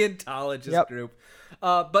paleontologist group.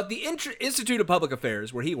 But the Institute of Public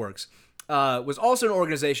Affairs, where he works, was also an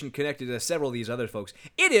organization connected to several of these other folks.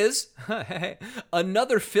 It is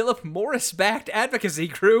another Philip Morris-backed advocacy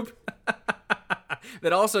group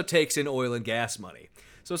that also takes in oil and gas money.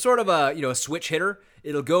 So sort of a switch hitter.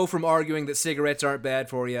 It'll go from arguing that cigarettes aren't bad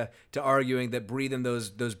for you to arguing that breathing those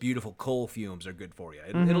beautiful coal fumes are good for you.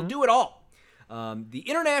 It'll do it all. The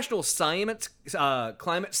International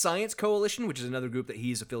Climate Science Coalition, which is another group that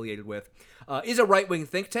he's affiliated with, is a right-wing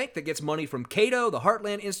think tank that gets money from Cato, the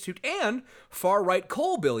Heartland Institute, and far-right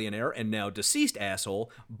coal billionaire and now deceased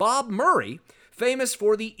asshole Bob Murray, famous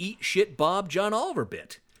for the Eat Shit Bob John Oliver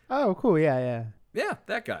bit. oh, cool. Yeah. Yeah,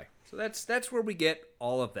 that guy. So that's where we get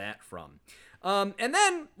all of that from. And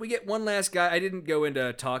then we get one last guy. I didn't go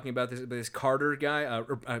into talking about this Carter guy.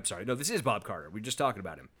 I'm sorry. No, this is Bob Carter. We're just talking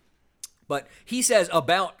about him. But he says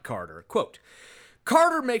about Carter, quote,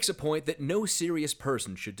 Carter makes a point that no serious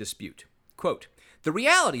person should dispute. Quote, the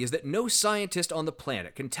reality is that no scientist on the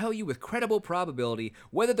planet can tell you with credible probability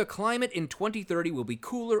whether the climate in 2030 will be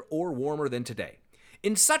cooler or warmer than today.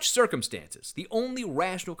 In such circumstances, the only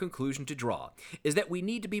rational conclusion to draw is that we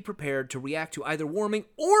need to be prepared to react to either warming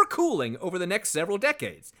or cooling over the next several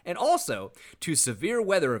decades, and also to severe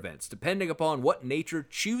weather events, depending upon what nature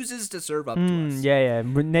chooses to serve up to us. Yeah.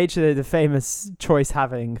 Nature, the famous choice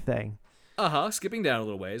having thing. Skipping down a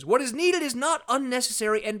little ways. What is needed is not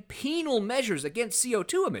unnecessary and penal measures against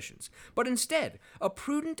CO2 emissions, but instead a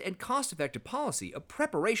prudent and cost-effective policy of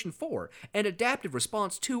preparation for and adaptive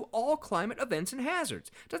response to all climate events and hazards.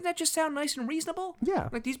 Doesn't that just sound nice and reasonable? Yeah.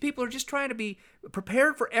 Like these people are just trying to be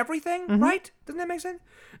prepared for everything, right? Doesn't that make sense?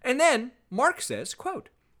 And then Marx says, quote,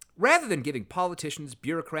 rather than giving politicians,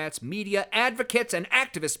 bureaucrats, media, advocates, and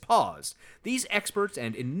activists pause, these experts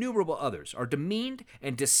and innumerable others are demeaned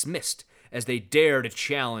and dismissed as they dare to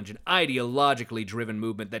challenge an ideologically driven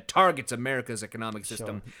movement that targets America's economic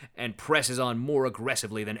system and presses on more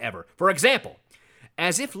aggressively than ever. For example,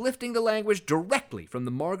 as if lifting the language directly from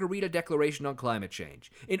the Margarita Declaration on Climate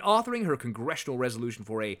Change, in authoring her congressional resolution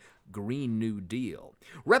for a Green New Deal.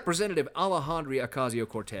 Representative Alejandra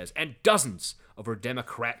Ocasio-Cortez and dozens of her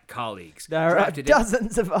Democrat colleagues There are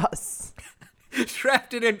dozens of us.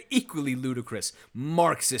 drafted an equally ludicrous,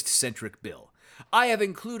 Marxist-centric bill. I have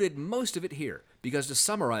included most of it here because to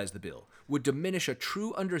summarize the bill would diminish a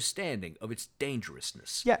true understanding of its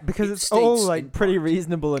dangerousness. Yeah, because It it's all states like in pretty part-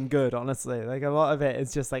 reasonable and good, honestly. Like a lot of it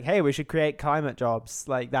is just like, hey, we should create climate jobs.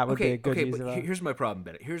 Like that would be a good use but of it. here's my problem,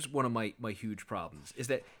 Bennett. Here's one of my huge problems is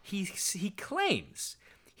that he claims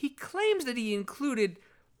that he included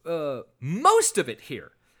most of it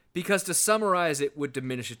here because to summarize it would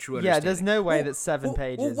diminish a true Yeah, understanding. there's no way that 7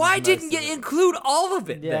 pages. Well, is why most didn't of you it. include all of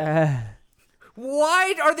it? Then? Yeah.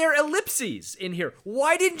 Why are there ellipses in here?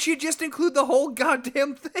 Why didn't you just include the whole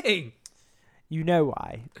goddamn thing? You know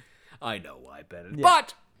why. I know why, Bennett. Yeah.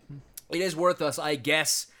 But it is worth us, I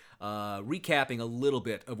guess, recapping a little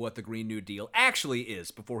bit of what the Green New Deal actually is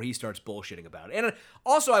before he starts bullshitting about it. And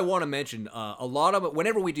also, I want to mention a lot of it,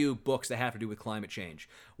 whenever we do books that have to do with climate change,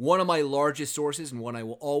 one of my largest sources and one I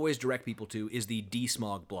will always direct people to is the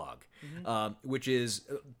Desmog blog, which is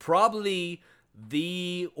probably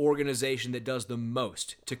the organization that does the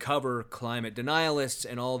most to cover climate denialists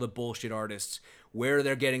and all the bullshit artists, where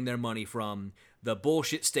they're getting their money from, the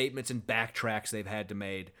bullshit statements and backtracks they've had to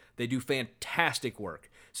made. They do fantastic work.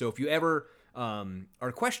 So if you ever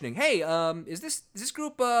are questioning, hey, is this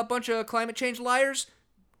group a bunch of climate change liars?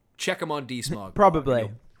 Check them on Desmog.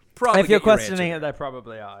 Probably. Probably If you're get your questioning answer. it, they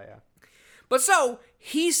probably are, yeah. But so,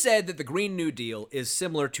 he said that the Green New Deal is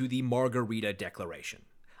similar to the Margarita Declaration.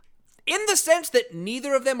 In the sense that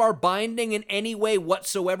neither of them are binding in any way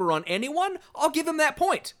whatsoever on anyone, I'll give him that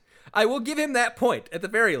point. I will give him that point, at the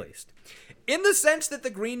very least. In the sense that the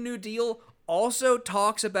Green New Deal also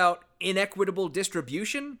talks about inequitable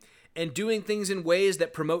distribution and doing things in ways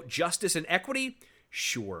that promote justice and equity,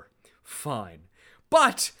 sure, fine.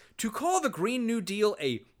 But to call the Green New Deal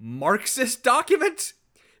a Marxist document,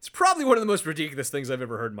 it's probably one of the most ridiculous things I've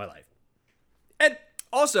ever heard in my life. And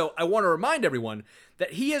also, I want to remind everyone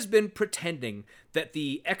that he has been pretending that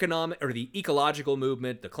the economic or the ecological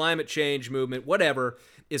movement, the climate change movement, whatever,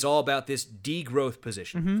 is all about this degrowth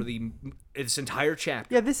position for this entire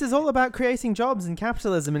chapter. Yeah, this is all about creating jobs and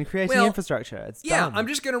capitalism and creating infrastructure. It's dumb. I'm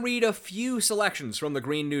just going to read a few selections from the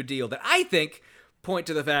Green New Deal that I think point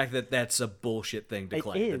to the fact that that's a bullshit thing to It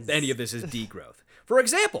claim, is. that any of this is degrowth. For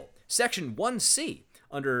example, Section 1C,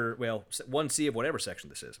 1C of whatever section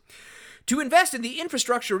this is. To invest in the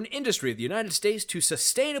infrastructure and industry of the United States to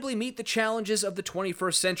sustainably meet the challenges of the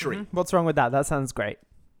 21st century. What's wrong with that? That sounds great.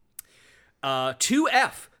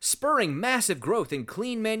 2F, spurring massive growth in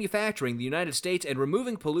clean manufacturing in the United States and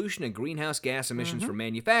removing pollution and greenhouse gas emissions from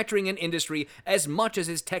manufacturing and industry as much as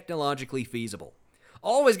is technologically feasible.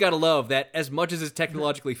 Always got to love that as much as is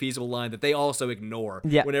technologically feasible line that they also ignore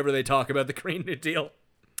whenever they talk about the Green New Deal.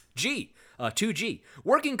 2G,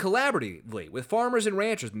 working collaboratively with farmers and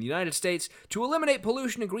ranchers in the United States to eliminate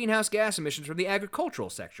pollution and greenhouse gas emissions from the agricultural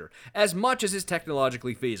sector as much as is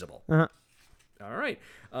technologically feasible. All right.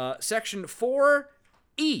 Section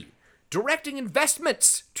 4E, directing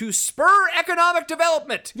investments to spur economic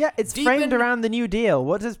development. Yeah, it's framed around the New Deal.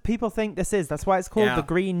 What does people think this is? That's why it's called the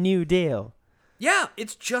Green New Deal. Yeah,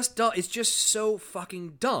 it's just dumb. It's just so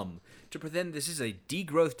fucking dumb to pretend this is a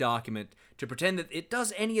degrowth document, to pretend that it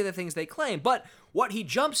does any of the things they claim. But what he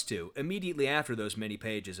jumps to immediately after those many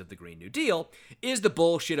pages of the Green New Deal is the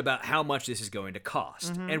bullshit about how much this is going to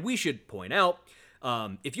cost. And we should point out,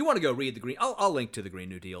 if you want to go read the Green... I'll link to the Green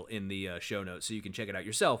New Deal in the show notes so you can check it out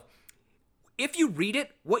yourself. If you read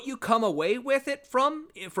it, what you come away with it from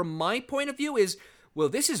my point of view, is, well,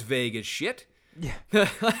 this is vague as shit. Yeah.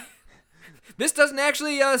 This doesn't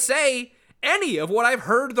actually say any of what I've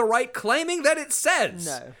heard the right claiming that it says.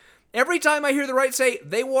 No. Every time I hear the right say,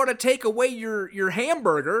 they want to take away your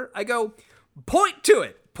hamburger, I go, point to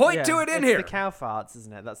it. Point to it in here. It's the cow farts,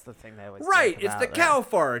 isn't it? That's the thing they always Right, talk it's about the there. cow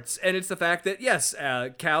farts, and it's the fact that, yes,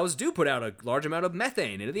 cows do put out a large amount of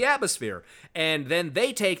methane into the atmosphere, and then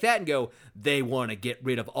they take that and go, they want to get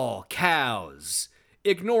rid of all cows,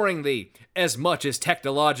 ignoring the as much as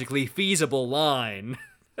technologically feasible line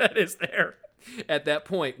that is there at that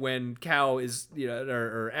point when cow is,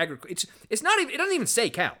 or agriculture. It's not even, it doesn't even say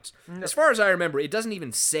cows. No. As far as I remember, it doesn't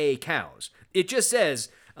even say cows. It just says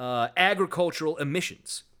agricultural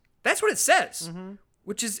emissions. That's what it says,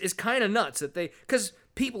 which is kind of nuts that because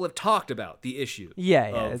people have talked about the issue.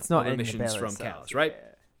 Of, it's not of in the emissions bill from itself, cows, right? yeah.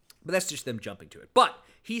 But that's just them jumping to it. But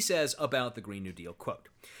he says about the Green New Deal, quote,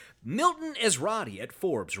 Milton Ezrati at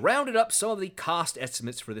Forbes rounded up some of the cost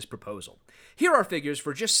estimates for this proposal. Here are figures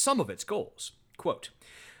for just some of its goals. Quote,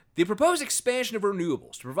 the proposed expansion of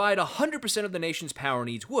renewables to provide 100% of the nation's power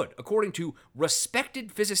needs would, according to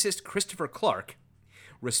respected physicist Christopher Clark,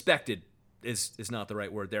 respected is not the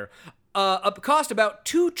right word there, cost about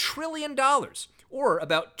 $2 trillion, or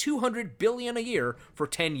about $200 billion a year for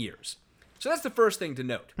 10 years. So that's the first thing to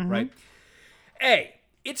note, right? A,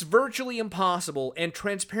 it's virtually impossible and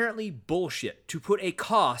transparently bullshit to put a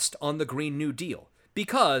cost on the Green New Deal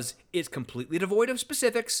because it's completely devoid of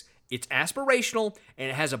specifics, it's aspirational, and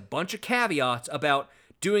it has a bunch of caveats about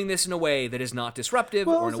doing this in a way that is not disruptive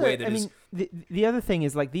or in a way that is... The other thing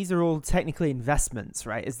is, like, these are all technically investments,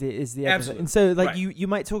 right? Is the other thing. Absolutely. And so, like, Right. you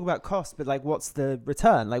might talk about cost, but, like, what's the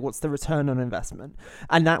return? Like, what's the return on investment?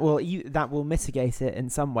 And that will mitigate it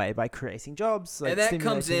in some way by creating jobs. Like, and that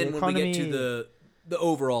comes stimulating in the when we get economy. to the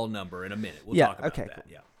overall number in a minute. We'll Yeah, talk about okay, that. cool.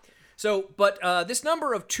 Yeah. So, but this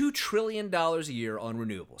number of $2 trillion a year on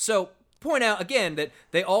renewables. So, point out again that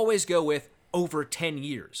they always go with over 10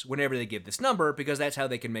 years whenever they give this number because that's how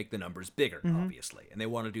they can make the numbers bigger, obviously. And they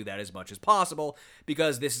want to do that as much as possible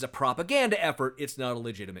because this is a propaganda effort. It's not a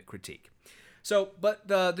legitimate critique. So, but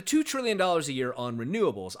the $2 trillion a year on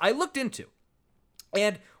renewables, I looked into.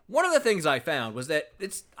 And one of the things I found was that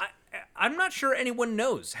I'm not sure anyone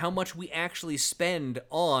knows how much we actually spend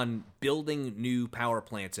on building new power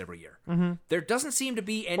plants every year. There doesn't seem to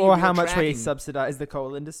be any Or real how much we tracking. subsidize the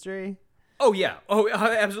coal industry. Oh, yeah. Oh,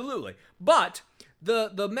 absolutely. But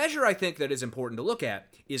the measure I think that is important to look at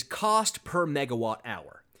is cost per megawatt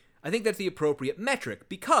hour. I think that's the appropriate metric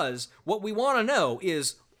because what we want to know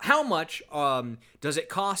is how much does it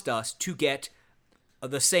cost us to get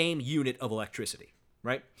the same unit of electricity,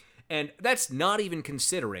 right? And that's not even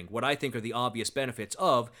considering what I think are the obvious benefits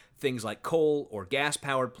of things like coal or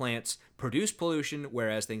gas-powered plants produce pollution,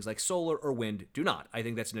 whereas things like solar or wind do not. I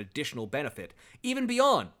think that's an additional benefit, even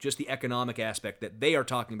beyond just the economic aspect that they are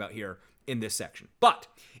talking about here in this section. But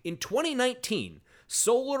in 2019,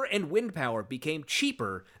 solar and wind power became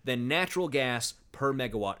cheaper than natural gas per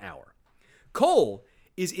megawatt hour. Coal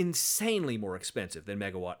is insanely more expensive than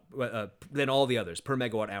all the others per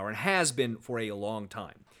megawatt hour and has been for a long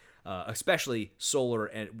time. Especially solar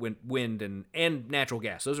and wind and natural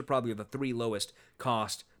gas. Those are probably the three lowest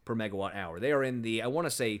cost per megawatt hour. They are in the, I want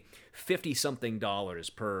to say, $50-something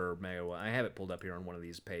per megawatt. I have it pulled up here on one of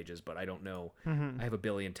these pages, but I don't know. I have a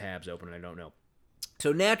billion tabs open and I don't know.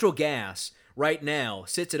 So natural gas right now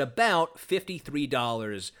sits at about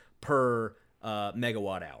 $53 per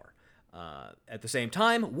megawatt hour. At the same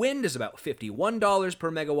time, wind is about $51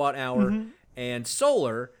 per megawatt hour, and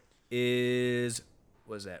solar is...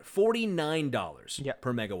 was at $49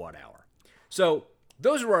 per megawatt hour. So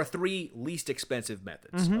those are our three least expensive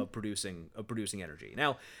methods of producing energy.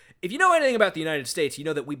 Now, if you know anything about the United States, you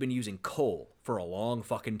know that we've been using coal for a long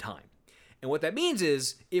fucking time. And what that means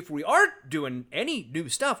is if we are doing any new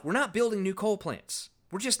stuff, we're not building new coal plants.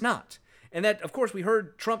 We're just not. And that, of course, we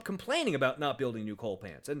heard Trump complaining about not building new coal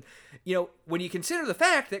plants. And, you know, when you consider the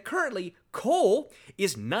fact that currently coal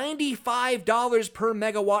is $95 per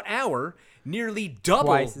megawatt hour, nearly double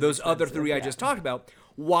Twice as those other expensive, three I just talked about,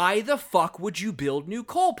 why the fuck would you build new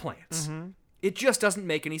coal plants? It just doesn't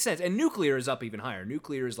make any sense. And nuclear is up even higher.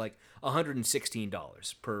 Nuclear is like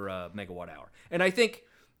 $116 per megawatt hour. And I think,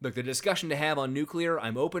 look, the discussion to have on nuclear,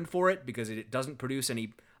 I'm open for it because it doesn't produce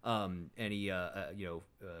any carbon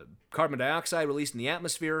dioxide released in the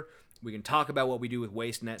atmosphere. We can talk about what we do with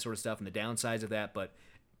waste and that sort of stuff and the downsides of that, but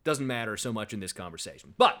it doesn't matter so much in this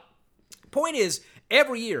conversation. But point is,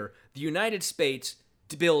 every year, the United States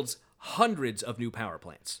builds hundreds of new power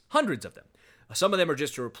plants. Hundreds of them. Some of them are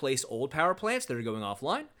just to replace old power plants that are going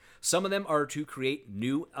offline. Some of them are to create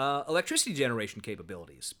new electricity generation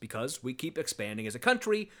capabilities because we keep expanding as a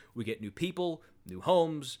country. We get new people, new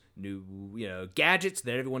homes, new gadgets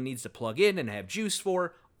that everyone needs to plug in and have juice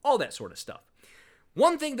for, all that sort of stuff.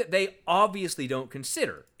 One thing that they obviously don't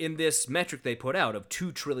consider in this metric they put out of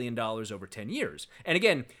 $2 trillion over 10 years, and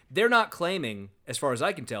again, they're not claiming, as far as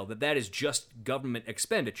I can tell, that is just government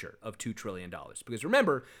expenditure of $2 trillion. Because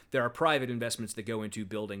remember, there are private investments that go into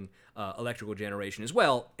building electrical generation as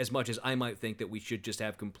well, as much as I might think that we should just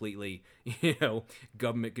have completely,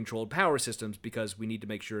 government-controlled power systems because we need to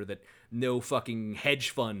make sure that no fucking hedge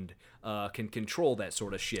fund can control that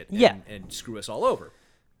sort of shit and screw us all over.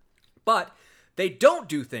 But they don't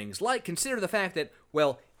do things like consider the fact that,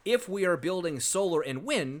 well, if we are building solar and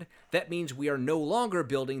wind, that means we are no longer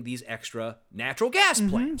building these extra natural gas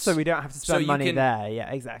plants. So we don't have to spend money there. Yeah,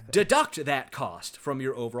 exactly. Deduct that cost from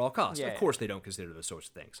your overall cost. Yeah, of course, they don't consider those sorts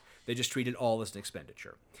of things. They just treat it all as an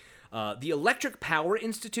expenditure. The Electric Power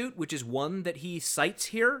Institute, which is one that he cites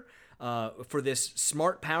here for this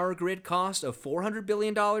smart power grid cost of $400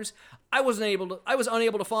 billion, I was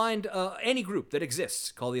unable to find any group that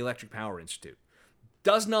exists called the Electric Power Institute.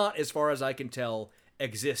 Does not, as far as I can tell,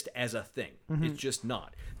 exist as a thing. It's just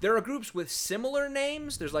not. There are groups with similar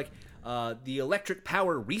names. There's like the Electric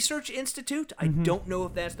Power Research Institute. I don't know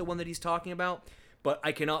if that's the one that he's talking about, but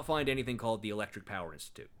I cannot find anything called the Electric Power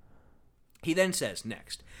Institute. He then says,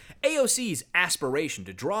 next, AOC's aspiration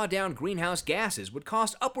to draw down greenhouse gases would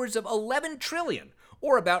cost upwards of $11 trillion,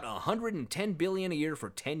 or about $110 billion a year for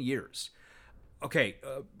 10 years. Okay,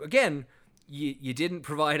 again, you didn't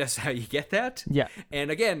provide us how you get that. Yeah. And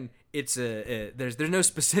again, it's there's no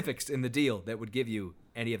specifics in the deal that would give you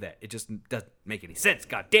any of that. It just doesn't make any sense.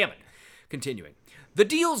 God damn it. Continuing. The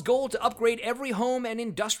deal's goal to upgrade every home and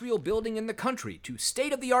industrial building in the country to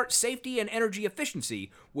state-of-the-art safety and energy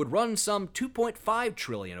efficiency would run some $2.5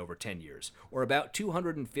 trillion over 10 years, or about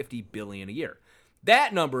 $250 billion a year.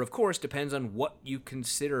 That number, of course, depends on what you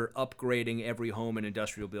consider upgrading every home and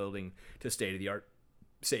industrial building to state-of-the-art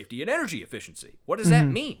safety and energy efficiency. What does that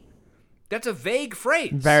mean? That's a vague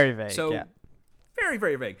phrase. Very vague, So, yeah. very,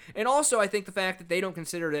 very vague. And also, I think the fact that they don't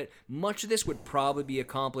consider that much of this would probably be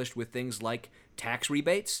accomplished with things like tax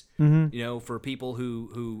rebates, for people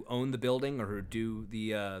who own the building or who do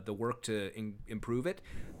the work to improve it.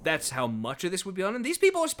 That's how much of this would be done. And these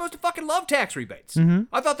people are supposed to fucking love tax rebates.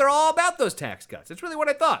 I thought they're all about those tax cuts. That's really what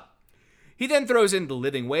I thought. He then throws in the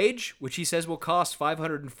living wage, which he says will cost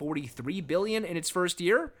 $543 billion in its first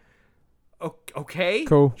year. Okay.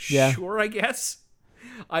 Cool. Yeah. Sure, I guess.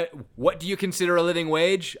 What do you consider a living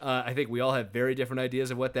wage? I think we all have very different ideas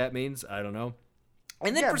of what that means. I don't know.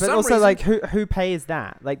 And then for but some also, reason, like, who pays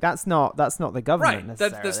that? Like, that's not the government right?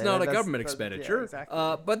 necessarily. That's not a government expenditure. Yeah,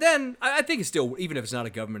 exactly. But then I think it's still, even if it's not a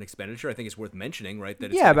government expenditure, I think it's worth mentioning, right? That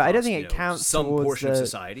it's Yeah, gonna but I don't cost, think it counts some towards portion of the-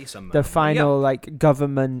 society. Some the final like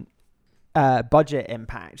government budget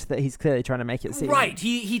impact that he's clearly trying to make it seem. Right.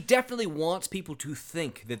 He definitely wants people to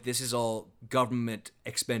think that this is all government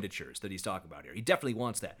expenditures that he's talking about here. He definitely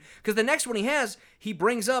wants that. Because the next one he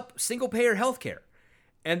brings up single-payer healthcare.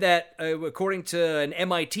 And that, according to an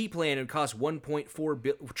MIT plan, it would cost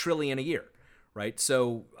 $1.4 trillion a year. Right?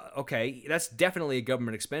 So, okay, that's definitely a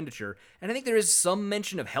government expenditure. And I think there is some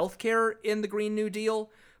mention of healthcare in the Green New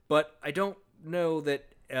Deal, but I don't know that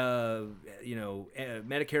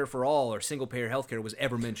Medicare for all or single-payer healthcare was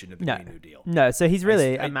ever mentioned in the Green New Deal. No, so he's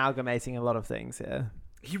really amalgamating a lot of things here.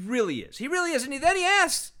 He really is. And then he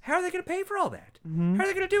asks, how are they going to pay for all that? How are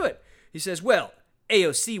they going to do it? He says, well,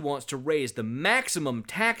 AOC wants to raise the maximum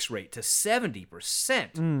tax rate to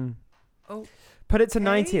 70%. Oh, Put it to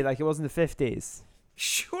 90 like it was in the 50s.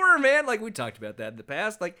 Sure, man. Like, we talked about that in the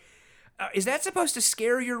past. Like, is that supposed to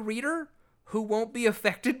scare your reader who won't be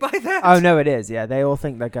affected by that? Oh, no, it is. Yeah, they all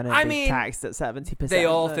think they're going to be taxed at 70%. They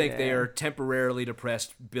all think they are temporarily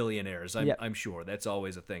depressed billionaires. I'm sure. That's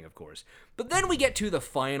always a thing, of course. But then we get to the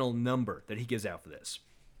final number that he gives out for this.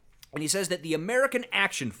 And he says that the American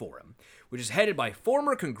Action Forum, which is headed by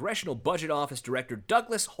former Congressional Budget Office Director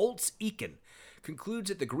Douglas Holtz-Eakin, concludes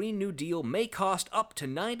that the Green New Deal may cost up to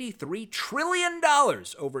 $93 trillion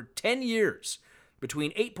over 10 years,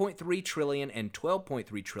 between $8.3 trillion and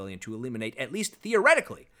 $12.3 trillion, to eliminate, at least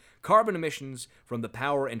theoretically, carbon emissions from the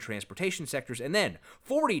power and transportation sectors, and then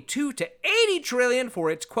 $42 to $80 trillion for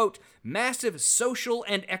its, quote, massive social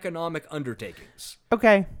and economic undertakings.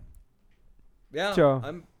 Okay. Yeah, sure.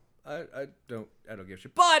 I don't give a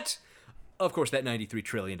shit. But, of course, that $93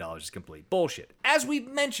 trillion is complete bullshit. As we've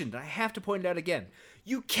mentioned, I have to point it out again,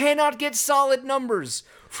 you cannot get solid numbers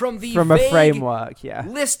from the a vague framework,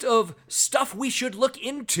 list of stuff we should look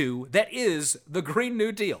into that is the Green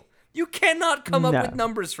New Deal. You cannot come up with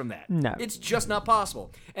numbers from that. No. It's just not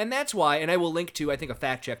possible. And that's why, and I will link to, I think, a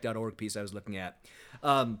factcheck.org piece I was looking at.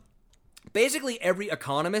 Basically, every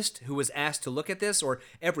economist who was asked to look at this, or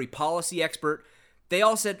every policy expert, they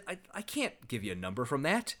all said, I can't give you a number from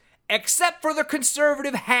that, except for the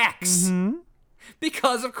conservative hacks.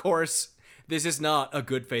 Because, of course, this is not a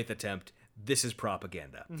good faith attempt. This is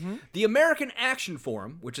propaganda. The American Action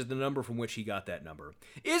Forum, which is the number from which he got that number,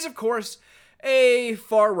 is, of course, a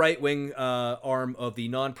far right-wing arm of the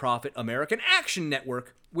nonprofit American Action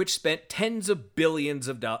Network, which spent tens of billions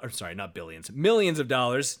of dollars, sorry, not billions, millions of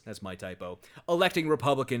dollars, that's my typo, electing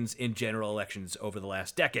Republicans in general elections over the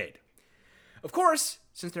last decade. Of course,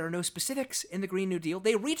 since there are no specifics in the Green New Deal,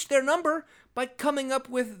 they reached their number by coming up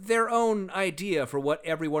with their own idea for what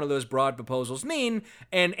every one of those broad proposals mean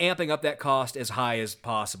and amping up that cost as high as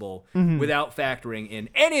possible without factoring in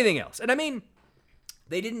anything else. And I mean,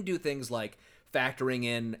 they didn't do things like factoring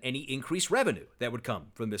in any increased revenue that would come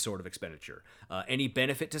from this sort of expenditure, any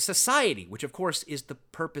benefit to society, which of course is the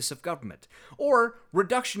purpose of government, or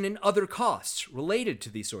reduction in other costs related to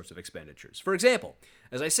these sorts of expenditures. For example,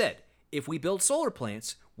 as I said, if we build solar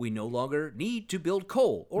plants, we no longer need to build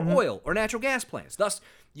coal or oil or natural gas plants. Thus,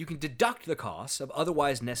 you can deduct the costs of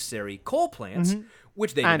otherwise necessary coal plants,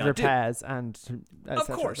 which they did not repairs do. And Of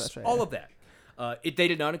course, all of that. They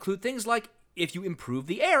did not include things like if you improve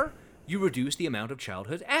the air, you reduce the amount of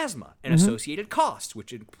childhood asthma and associated costs,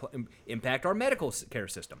 which impact our medical care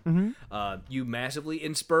system. You massively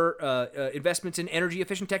investments in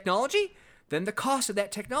energy-efficient technology, then the cost of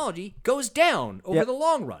that technology goes down over the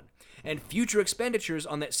long run. And future expenditures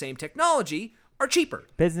on that same technology are cheaper.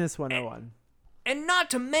 Business 101. And not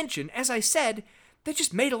to mention, as I said, they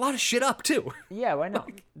just made a lot of shit up, too. Yeah, why not?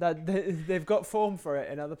 They've got form for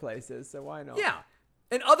it in other places, so why not? Yeah.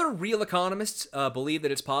 And other real economists believe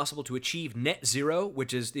that it's possible to achieve net zero,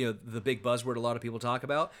 which is the big buzzword a lot of people talk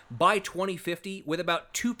about, by 2050 with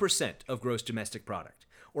about 2% of gross domestic product,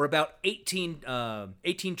 or about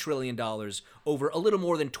 $18 trillion over a little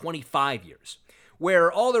more than 25 years.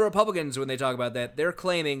 Where all the Republicans, when they talk about that, they're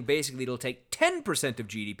claiming basically it'll take 10% of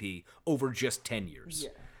GDP over just 10 years. Yeah.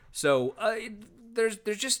 So there's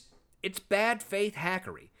just, it's bad faith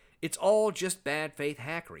hackery. It's all just bad faith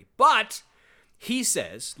hackery. But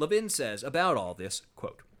Levin says about all this,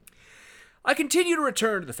 quote, I continue to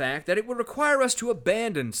return to the fact that it would require us to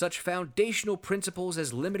abandon such foundational principles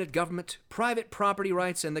as limited government, private property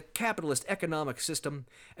rights, and the capitalist economic system,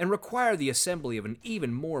 and require the assembly of an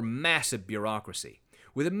even more massive bureaucracy,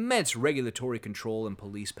 with immense regulatory control and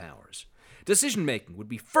police powers. Decision-making would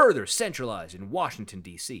be further centralized in Washington,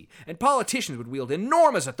 D.C., and politicians would wield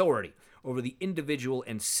enormous authority over the individual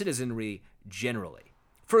and citizenry generally.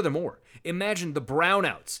 Furthermore, imagine the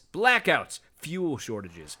brownouts, blackouts, fuel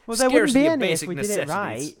shortages, scarcity of basic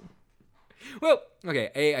necessities. Well,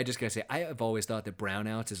 okay, I just gotta say, I have always thought that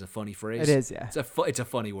brownouts is a funny phrase. It is, yeah. It's a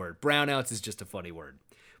funny word. Brownouts is just a funny word.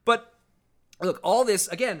 But look, all this,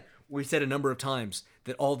 again, we said a number of times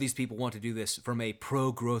that all these people want to do this from a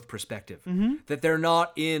pro-growth perspective. That they're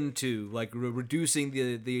not into reducing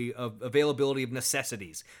the availability of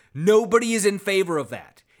necessities. Nobody is in favor of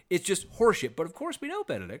that. It's just horseshit. But of course we know,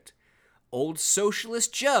 Benedict, old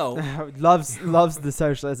socialist Joe loves the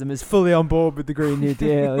socialism, is fully on board with the Green New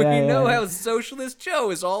Deal. We know how socialist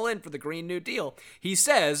Joe is all in for the Green New Deal. He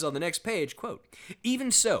says on the next page, quote,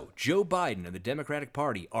 even so, Joe Biden and the Democratic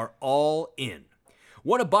Party are all in.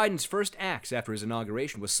 One of Biden's first acts after his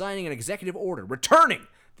inauguration was signing an executive order returning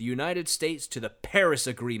the United States to the Paris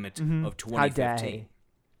Agreement of 2015. How dare he?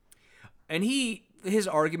 And his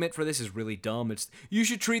argument for this is really dumb. It's, you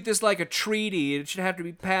should treat this like a treaty. It should have to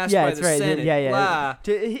be passed by the Senate. Yeah.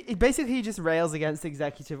 Basically, he just rails against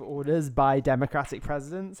executive orders by Democratic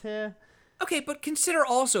presidents here. Okay, but consider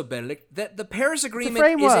also, Benedict, that the Paris Agreement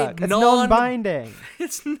is non-binding.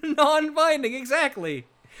 It's non-binding, exactly.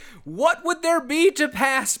 What would there be to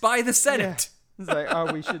pass by the Senate? Yeah. It's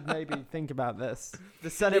like, we should maybe think about this. The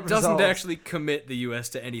Senate doesn't actually commit the U.S.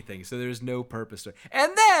 to anything, so there's no purpose to it.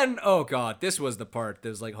 And then, oh God, this was the part that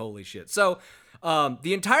was like, holy shit. So,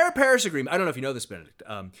 the entire Paris Agreement, I don't know if you know this, Benedict,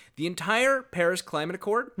 the entire Paris Climate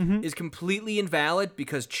Accord is completely invalid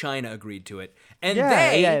because China agreed to it. And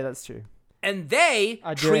that's true. And they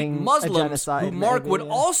treat Muslims who Mark would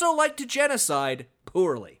also like to genocide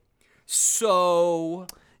poorly. So...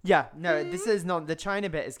 Yeah, no, this is not... The China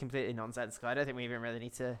bit is completely nonsensical. I don't think we even really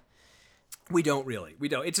need to... We don't.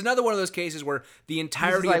 It's another one of those cases where the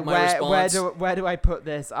entirety of my response... Where do I put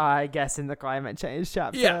this? I guess in the climate change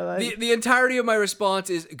chapter. Yeah, the entirety of my response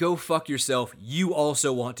is, go fuck yourself. You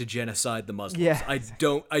also want to genocide the Muslims. Yeah.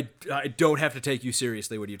 I don't have to take you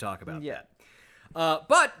seriously when you talk about that.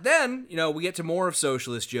 But then, we get to more of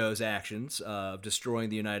Socialist Joe's actions of destroying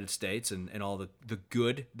the United States and all the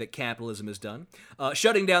good that capitalism has done.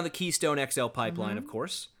 Shutting down the Keystone XL pipeline, of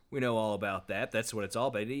course. We know all about that. That's what it's all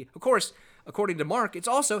about. Of course, according to Mark, it's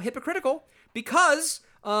also hypocritical because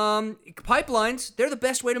pipelines, they're the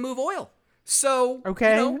best way to move oil. So,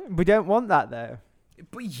 okay, we don't want that, though.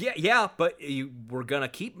 But but we're going to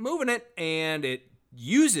keep moving it, and it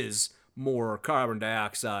uses more carbon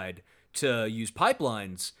dioxide to use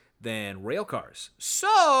pipelines than rail cars.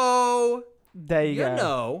 So, there you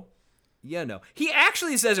go. He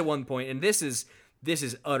actually says at one point, and this is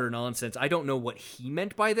utter nonsense. I don't know what he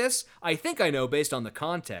meant by this. I think I know based on the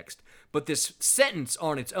context, but this sentence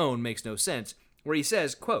on its own makes no sense, where he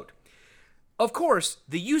says, quote, "Of course,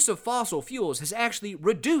 the use of fossil fuels has actually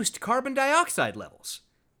reduced carbon dioxide levels."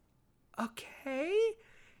 Okay.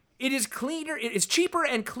 It is cleaner. It is cheaper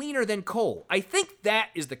and cleaner than coal. I think that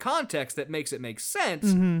is the context that makes it make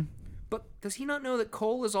sense. Mm-hmm. But does he not know that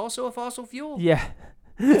coal is also a fossil fuel? Yeah.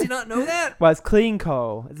 Does he not know that? Well, it's clean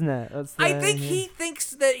coal, isn't it? That's I think he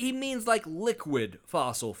thinks that he means like liquid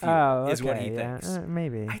fossil fuel is what he thinks.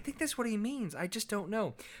 Maybe. I think that's what he means. I just don't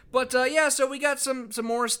know. But so we got some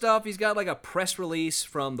more stuff. He's got like a press release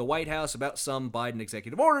from the White House about some Biden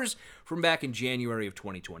executive orders from back in January of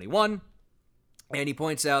 2021. And he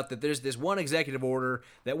points out that there's this one executive order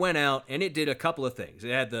that went out, and it did a couple of things.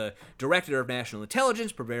 It had the Director of National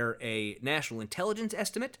Intelligence prepare a national intelligence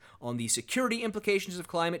estimate on the security implications of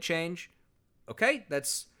climate change. Okay,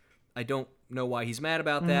 I don't know why he's mad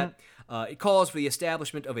about that. It calls for the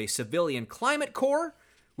establishment of a civilian climate corps,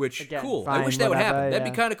 which, Again, cool. fine, I wish that would happen. whatever,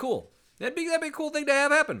 That'd be kind of cool. That'd be a cool thing to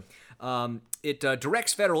have happen. It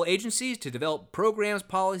directs federal agencies to develop programs,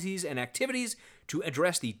 policies, and activities to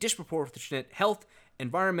address the disproportionate health,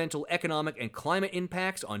 environmental, economic, and climate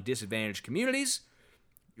impacts on disadvantaged communities.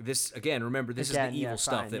 This, again, remember, this is the evil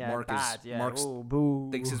stuff that Marx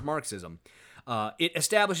thinks is Marxism. It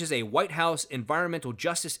establishes a White House Environmental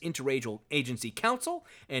Justice Interagency Council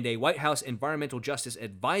and a White House Environmental Justice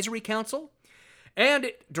Advisory Council. And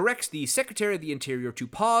it directs the Secretary of the Interior to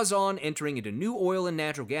pause on entering into new oil and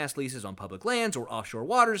natural gas leases on public lands or offshore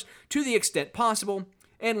waters to the extent possible,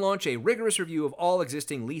 and launch a rigorous review of all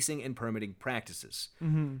existing leasing and permitting practices.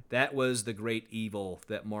 Mm-hmm. That was the great evil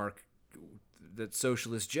that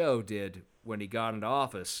Socialist Joe did when he got into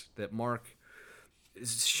office, that Mark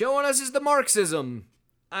is showing us is the Marxism,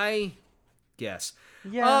 I guess.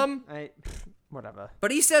 Yeah, whatever.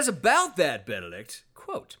 But he says about that, Benedict,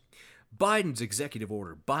 quote, Biden's executive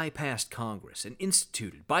order bypassed Congress and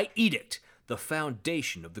instituted, by edict, the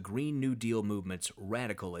foundation of the Green New Deal movement's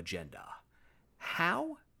radical agenda.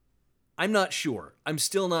 How? I'm not sure. I'm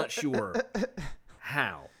still not sure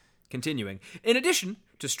how. Continuing. In addition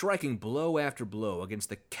to striking blow after blow against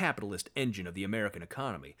the capitalist engine of the American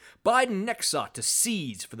economy, Biden next sought to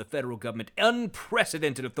seize for the federal government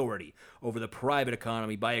unprecedented authority over the private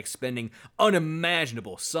economy by expending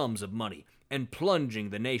unimaginable sums of money and plunging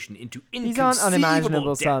the nation into inconceivable These aren't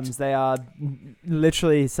unimaginable debt. sums. They are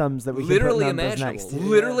literally sums that we can put numbers next to.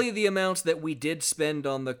 Literally the amounts that we did spend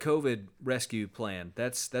on the COVID rescue plan.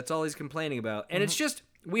 That's all he's complaining about. And it's just,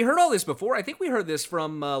 we heard all this before. I think we heard this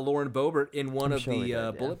from Lauren Boebert in one of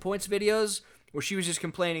the Bullet Points videos, where she was just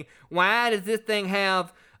complaining, why does this thing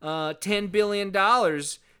have $10 billion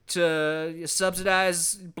to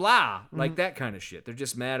subsidize blah, like that kind of shit. They're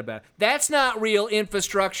just mad about it. That's not real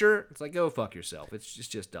infrastructure. It's like, go fuck yourself. It's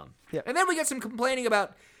just dumb. Yep. And then we got some complaining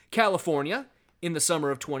about California in the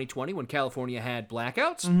summer of 2020 when California had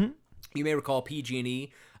blackouts. Mm-hmm. You may recall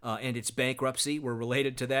PG&E and its bankruptcy were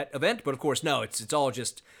related to that event, but of course, no, it's all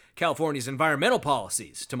just California's environmental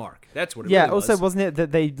policies to Mark. That's what it really was. Also, wasn't it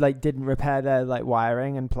that they didn't repair their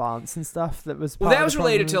wiring and plants and stuff that was that was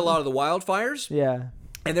related to a lot of the wildfires. Yeah.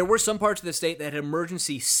 And there were some parts of the state that had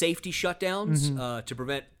emergency safety shutdowns to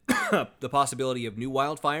prevent the possibility of new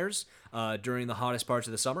wildfires during the hottest parts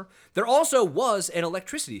of the summer. There also was an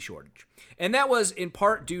electricity shortage. And that was in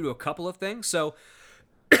part due to a couple of things. So,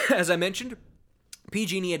 as I mentioned,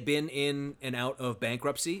 PG&E had been in and out of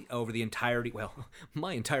bankruptcy over the entirety,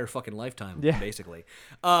 my entire fucking lifetime, basically.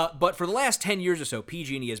 But for the last 10 years or so,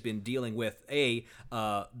 PG&E has been dealing with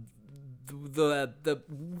some of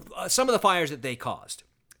the fires that they caused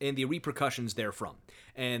and the repercussions therefrom,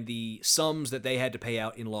 and the sums that they had to pay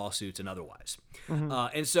out in lawsuits and otherwise.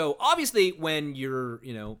 Mm-hmm. And so, obviously, when you're,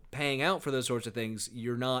 paying out for those sorts of things,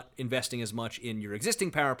 you're not investing as much in your existing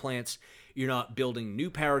power plants. You're not building new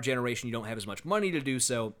power generation. You don't have as much money to do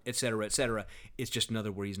so, et cetera, et cetera. It's just another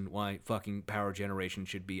reason why fucking power generation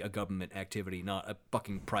should be a government activity, not a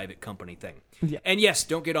fucking private company thing. Yeah. And yes,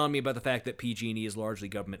 don't get on me about the fact that PG&E is largely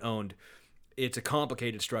government owned. It's a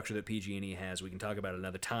complicated structure that PG&E has. We can talk about it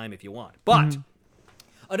another time if you want. But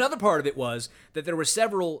another part of it was that there were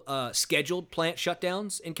several scheduled plant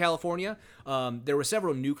shutdowns in California. There were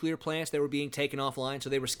several nuclear plants that were being taken offline, so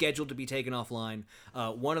they were scheduled to be taken offline.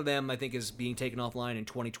 One of them, I think, is being taken offline in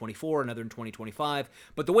 2024, another in 2025.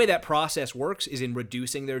 But the way that process works is in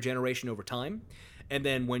reducing their generation over time. And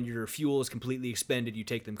then when your fuel is completely expended, you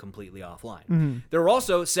take them completely offline. Mm-hmm. There were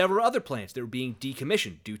also several other plants that were being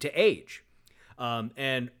decommissioned due to age.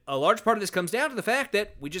 And a large part of this comes down to the fact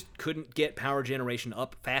that we just couldn't get power generation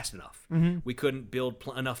up fast enough. Mm-hmm. We couldn't build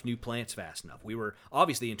enough new plants fast enough. We were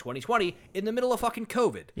obviously in 2020 in the middle of fucking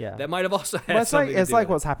COVID. Yeah, that might have also had something to do It's like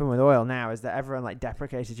with what's happened with oil now is that everyone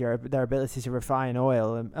deprecated their ability to refine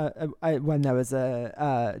oil when there was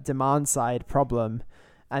a demand side problem.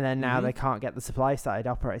 And then now they can't get the supply side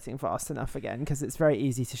operating fast enough again because it's very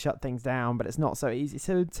easy to shut things down, but it's not so easy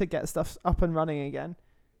to get stuff up and running again.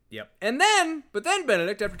 Yep. But then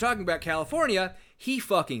Benedict, after talking about California, he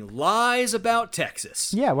fucking lies about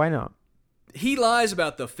Texas. Yeah, why not? He lies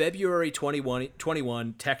about the February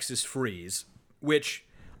 21 Texas freeze, which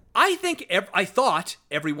I thought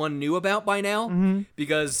everyone knew about by now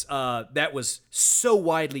because that was so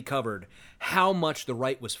widely covered how much the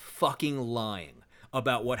right was fucking lying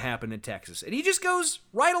about what happened in Texas. And he just goes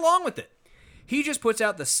right along with it. He just puts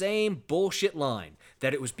out the same bullshit line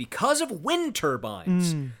that it was because of wind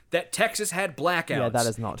turbines that Texas had blackouts. Yeah, that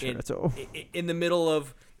is not true at all. In the middle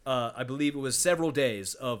of, I believe it was several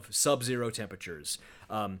days of sub-zero temperatures.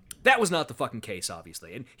 That was not the fucking case,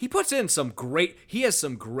 obviously. And he puts in he has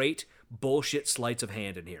some great bullshit sleights of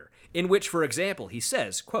hand in here, in which, for example, he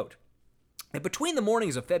says, quote, "And between the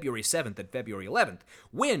mornings of February 7th and February 11th,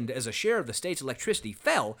 wind as a share of the state's electricity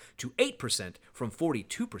fell to 8% from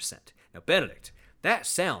 42%. Now, Benedict, that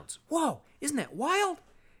sounds, whoa, isn't that wild?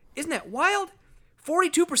 Isn't that wild?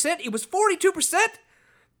 42%? It was 42%?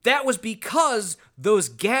 That was because those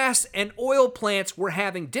gas and oil plants were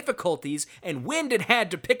having difficulties and wind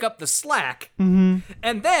had to pick up the slack. And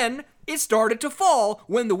then it started to fall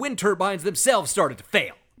when the wind turbines themselves started to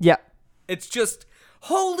fail. Yeah. It's just,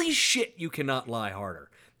 holy shit, you cannot lie harder.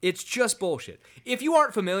 It's just bullshit. If you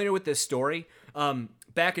aren't familiar with this story,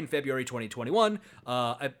 back in February 2021,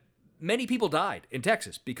 many people died in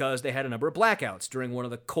Texas because they had a number of blackouts during one of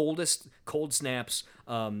the cold snaps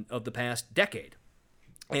of the past decade.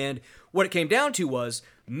 And what it came down to was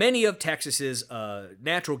many of Texas's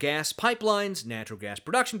natural gas pipelines, natural gas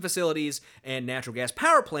production facilities, and natural gas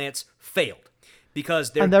power plants failed.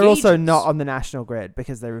 Because and they're also not on the national grid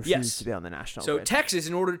because they refuse to be on the national grid. So Texas,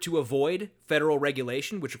 in order to avoid federal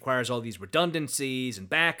regulation, which requires all these redundancies and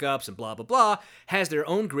backups and blah, blah, blah, has their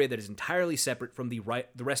own grid that is entirely separate from the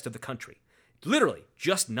rest of the country. Literally,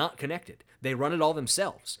 just not connected. They run it all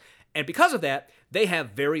themselves. And because of that, they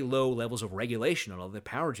have very low levels of regulation on all their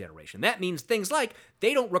power generation. That means things like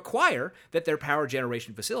they don't require that their power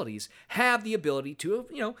generation facilities have the ability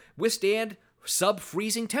to, withstand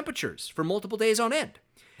sub-freezing temperatures for multiple days on end.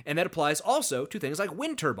 And that applies also to things like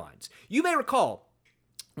wind turbines. You may recall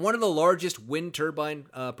one of the largest wind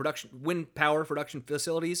power production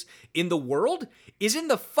facilities in the world is in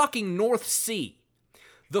the fucking North Sea.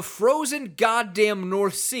 The frozen goddamn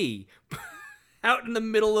North Sea. Out in the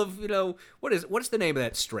middle of, what's the name of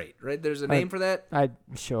that strait, right? There's a name for that? I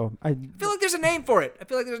feel like there's a name for it. I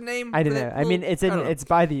feel like there's a name I don't for know. that I mean, it's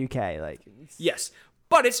by the UK, Yes,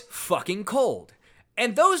 but it's fucking cold.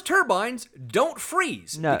 And those turbines don't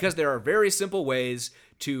freeze because there are very simple ways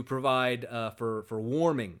to provide for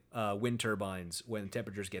warming wind turbines when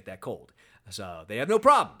temperatures get that cold. So they have no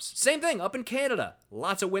problems. Same thing up in Canada.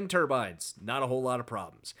 Lots of wind turbines. Not a whole lot of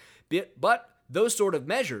problems. But those sort of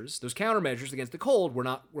measures, those countermeasures against the cold, were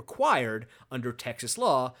not required under Texas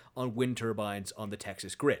law on wind turbines on the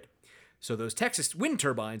Texas grid. So those Texas wind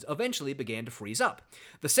turbines eventually began to freeze up.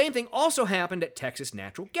 The same thing also happened at Texas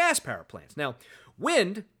natural gas power plants. Now,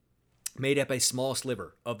 wind made up a small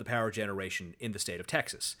sliver of the power generation in the state of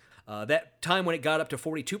Texas. That time when it got up to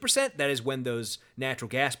 42%, that is when those natural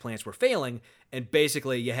gas plants were failing, and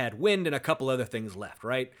basically you had wind and a couple other things left,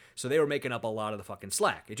 right? So they were making up a lot of the fucking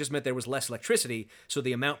slack. It just meant there was less electricity, so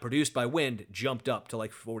the amount produced by wind jumped up to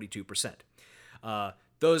like 42%.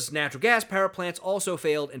 Those natural gas power plants also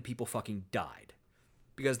failed, and people fucking died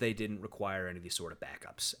because they didn't require any of these sort of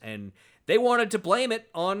backups. And they wanted to blame it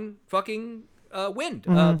on fucking wind.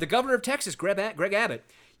 The governor of Texas, Greg Abbott,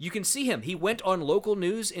 you can see him. He went on local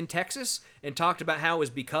news in Texas and talked about how it was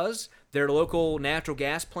because their local natural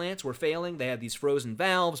gas plants were failing. They had these frozen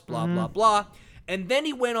valves, blah, blah, blah. And then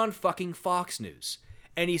he went on fucking Fox News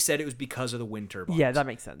and he said it was because of the wind turbines. Yeah, that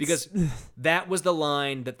makes sense. Because that was the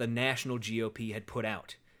line that the national GOP had put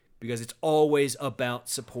out. Because it's always about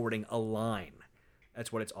supporting a line.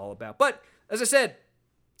 That's what it's all about. But, as I said,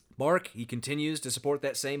 Mark, he continues to support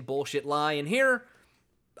that same bullshit lie. And here,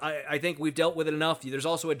 I think we've dealt with it enough. There's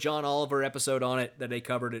also a John Oliver episode on it that they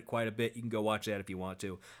covered it quite a bit. You can go watch that if you want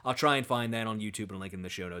to. I'll try and find that on YouTube and link in the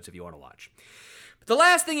show notes if you want to watch. But the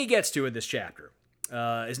last thing he gets to in this chapter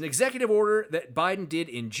is an executive order that Biden did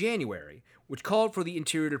in January, which called for the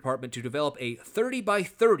Interior Department to develop a 30 by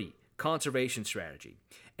 30 conservation strategy.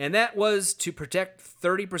 And that was to protect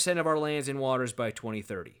 30% of our lands and waters by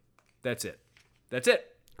 2030. That's it. Great.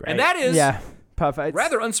 And that is... Perfect.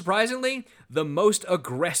 Rather unsurprisingly, the most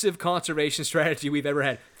aggressive conservation strategy we've ever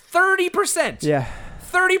had. 30%! Yeah.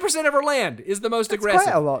 30% of our land is the most aggressive.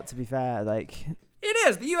 Quite a lot, to be fair. It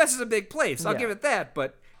is. The U.S. is a big place. I'll give it that.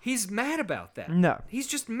 But He's mad about that. No. He's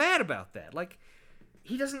just mad about that. Like,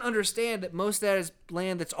 he doesn't understand that most of that is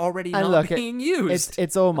land that's already And not look, being used.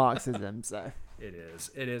 It's all Marxism, so. It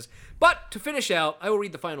is. But to finish out, I will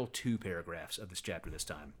read the final 2 paragraphs of this chapter this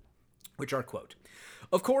time, which are, quote,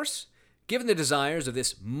 "Of course, given the desires of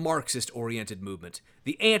this Marxist-oriented movement,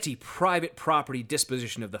 the anti-private property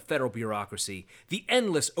disposition of the federal bureaucracy, the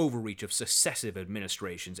endless overreach of successive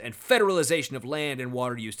administrations, and federalization of land and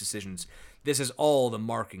water use decisions, this is all the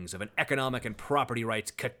markings of an economic and property rights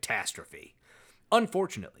catastrophe.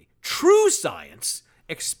 Unfortunately, true science,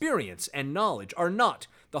 experience, and knowledge are not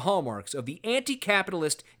the hallmarks of the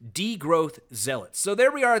anti-capitalist degrowth zealots." So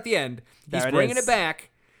there we are at the end. He's bringing it back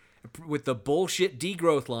with the bullshit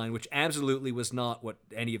degrowth line, which absolutely was not what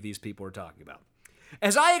any of these people were talking about.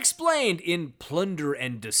 "As I explained in Plunder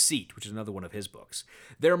and Deceit," which is another one of his books,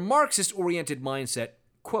 "their Marxist-oriented mindset,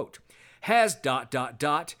 quote, has ...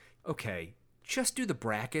 Okay, just do the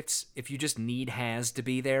brackets if you just need has to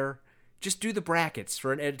be there. Just do the brackets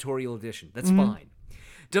for an editorial edition. That's fine.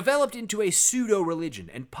 Developed into a pseudo-religion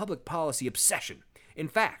and public policy obsession. In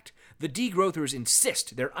fact, the degrowthers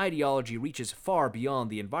insist their ideology reaches far beyond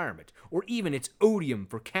the environment, or even its odium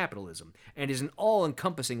for capitalism, and is an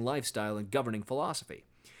all-encompassing lifestyle and governing philosophy.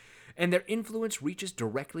 And their influence reaches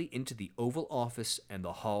directly into the Oval Office and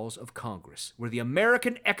the halls of Congress, where the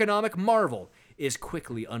American economic marvel is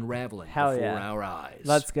quickly unraveling before our eyes."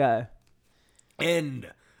 Let's go.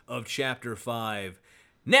 End of Chapter 5.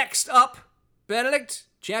 Next up, Benedict,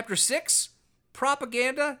 Chapter 6,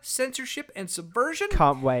 Propaganda, Censorship, and Subversion.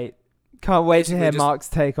 Can't wait to hear just- Mark's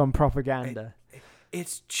take on propaganda.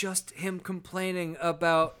 It's just him complaining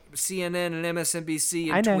about CNN and MSNBC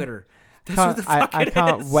I and know. Twitter. That's what the fuck I it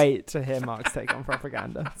can't is. wait to hear Mark's take on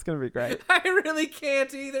propaganda. It's going to be great. I really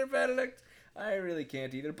can't either, Benedict. I really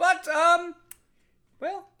can't either. But,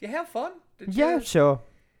 well, you have fun? Did Yeah, you? sure.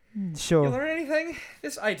 You learn anything?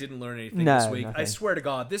 I didn't learn anything No, this week. nothing. I swear to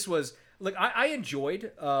God, this was... Look, I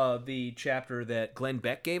enjoyed the chapter that Glenn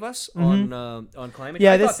Beck gave us on climate.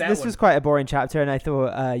 Yeah, I thought this was quite a boring chapter, and I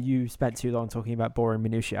thought you spent too long talking about boring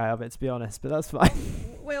minutiae of it, to be honest, but that's fine.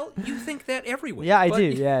 Well, you think that every week. Yeah, I but- do.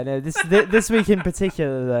 Yeah, no, this week in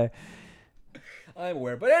particular, though. I'm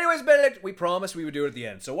aware. But anyways, Benedict, we promised we would do it at the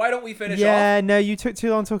end. So why don't we finish off? Yeah, no, you took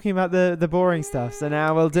too long talking about the boring stuff, so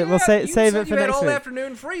now we'll Yeah, save you it said for you had next all week.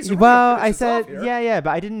 afternoon free, so we're Well, gonna I finish this off said, here. yeah,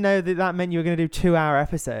 but I didn't know that meant you were going to do 2-hour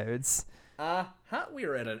episodes. We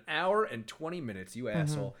are at an hour and 20 minutes, you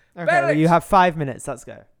asshole. Okay, well, Benedict! you have 5 minutes. Let's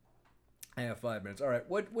go. I have 5 minutes. All right.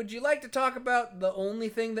 Would you like to talk about the only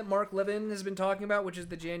thing that Mark Levin has been talking about, which is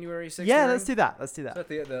the January 6th Yeah, hearing? let's do that. Is that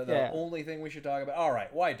the only thing we should talk about? All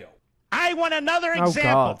right. Why don't? I want another Oh,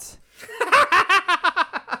 example. God.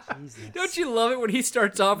 Jesus. Don't you love it when he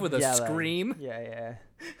starts off with a Yelling. scream? Yeah.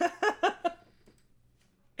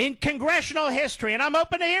 In congressional history, and I'm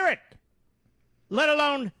open to hear it, let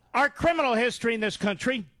alone our criminal history in this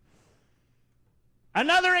country,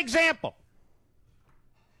 another example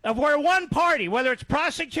of where one party, whether it's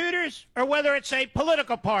prosecutors or whether it's a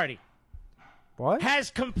political party, What? has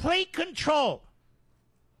complete control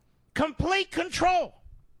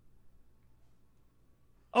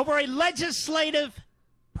over a legislative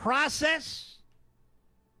process.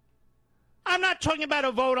 I'm not talking about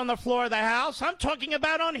a vote on the floor of the House. I'm talking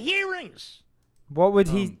about on hearings. What would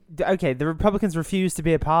he... Okay, the Republicans refuse to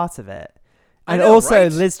be a part of it. I And know, also,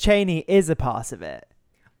 right? Liz Cheney is a part of it.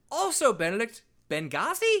 Also, Benedict,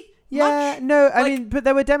 Benghazi? Yeah, Much? no, I Like- mean, but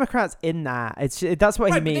there were Democrats in that. That's what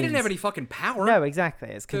Right, he but means. they didn't have any fucking power. No, exactly.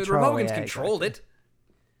 It's The control. Republicans yeah, controlled exactly. it.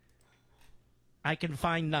 I can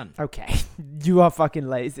find none. Okay, you are fucking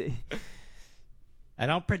lazy. I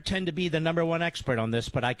don't pretend to be the number one expert on this,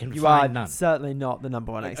 but I can You are find none. certainly not the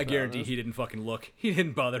number one I expert. guarantee he didn't fucking look. He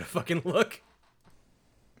didn't bother to fucking look.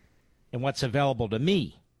 And what's available to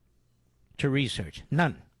me to research?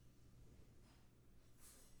 None.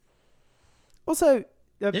 Also,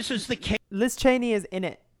 This is the case. Liz Cheney is in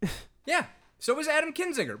it. Yeah. So was Adam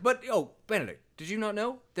Kinzinger. But, Benedict, did you not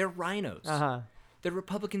know? They're rhinos. Uh-huh. They're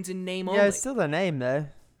Republicans in name Yeah, only. it's still their name, though.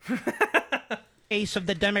 Case of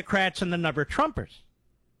the Democrats and the number Trumpers.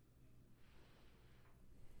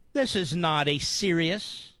 This is not a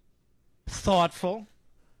serious, thoughtful,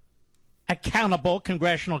 accountable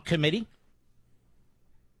congressional committee.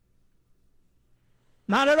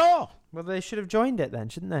 Not at all. Well, they should have joined it then,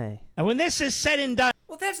 shouldn't they? And when this is said and done,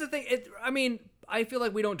 Well, that's the thing. I feel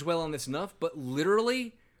like we don't dwell on this enough, but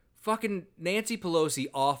literally, fucking Nancy Pelosi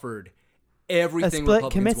offered A everything split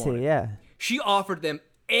Republicans committee, wanted. yeah. She offered them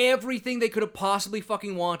everything they could have possibly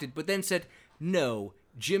fucking wanted, but then said, no,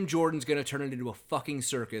 Jim Jordan's going to turn it into a fucking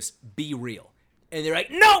circus. Be real. And they're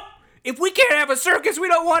like, nope! If we can't have a circus, we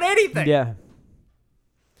don't want anything. Yeah.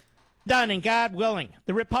 Done, and God willing,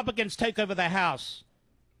 the Republicans take over the House.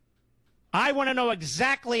 I want to know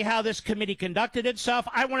exactly how this committee conducted itself.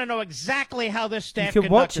 I want to know exactly how this staff You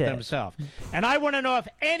can watch conducted it. themselves. And I want to know if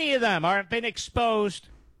any of them are been exposed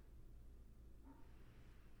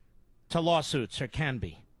to lawsuits or can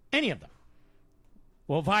be. Any of them.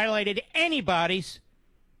 Will violated anybody's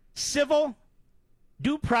civil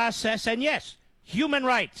due process and, yes, human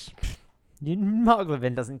rights. Mark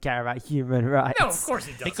Levin doesn't care about human rights. No, of course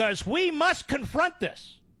he doesn't. Because we must confront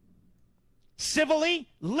this civilly,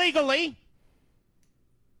 legally,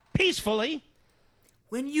 peacefully.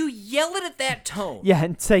 When you yell it at that tone, Yeah,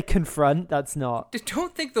 and say confront, that's not.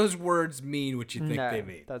 don't think those words mean what you think No, they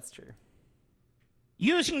mean. that's true.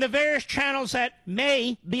 Using the various channels that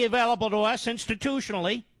may be available to us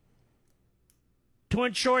institutionally to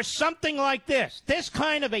ensure something like this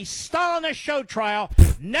kind of a Stalinist show trial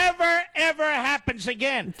never, ever happens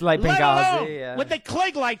again. It's like Let Benghazi, alone yeah. with the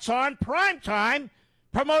Klieg lights on, prime time,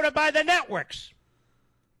 promoted by the networks.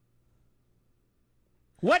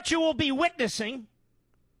 What you will be witnessing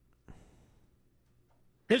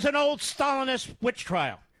is an old Stalinist witch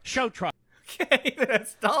trial, show trial. Okay,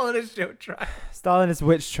 that's Stalinist show trial. Stalinist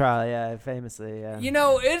witch trial, yeah, famously, yeah. You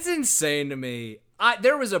know, it's insane to me.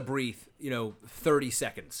 There was a brief, 30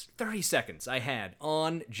 seconds I had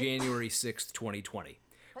on January 6th, 2020,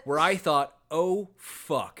 where I thought, oh,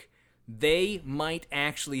 fuck, they might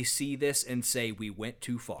actually see this and say we went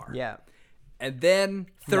too far. Yeah. And then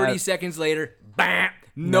 30 Nope. seconds later, bam,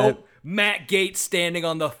 nope. Matt Gaetz standing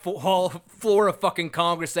on the floor of fucking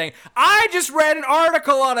Congress saying, I just read an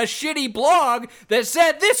article on a shitty blog that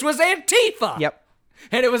said this was Antifa. Yep.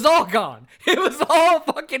 And it was all gone. It was all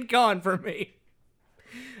fucking gone for me.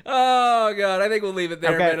 Oh, God. I think we'll leave it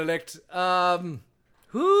there, Okay. Benedict.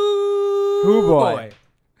 Who boy.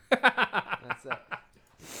 That's it.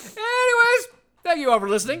 Anyways, thank you all for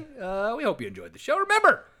listening. We hope you enjoyed the show.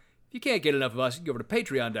 Remember, if you can't get enough of us, you can go over to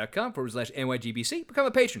patreon.com/NYGBC. Become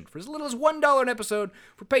a patron for as little as $1 an episode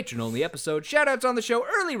for patron-only episodes, shout-outs on the show,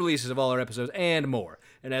 early releases of all our episodes, and more.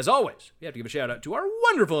 And as always, we have to give a shout-out to our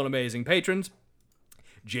wonderful and amazing patrons.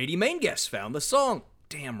 JD Main Guest found the song.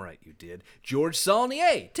 Damn right you did. George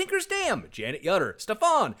Saulnier, Tinker's Dam, Janet Yutter,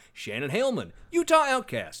 Stefan, Shannon Haleman, Utah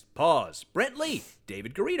Outcast, Pause, Brent Lee,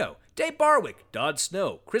 David Garrido, Dave Barwick, Dodd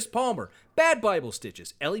Snow, Chris Palmer, Bad Bible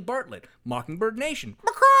Stitches, Ellie Bartlett, Mockingbird Nation,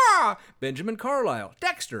 Macaw, Benjamin Carlisle,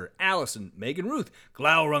 Dexter, Allison, Megan Ruth,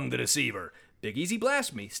 Glaurung the Deceiver, Big Easy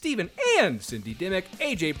Blasphemy, Stephen and Cindy Dimmick,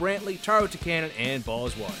 AJ Brantley, Taro Takanen, and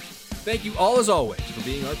Balls Waters. Thank you all as always for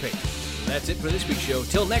being our patrons. That's it for this week's show.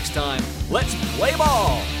 Till next time, let's play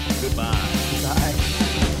ball. Goodbye. Bye.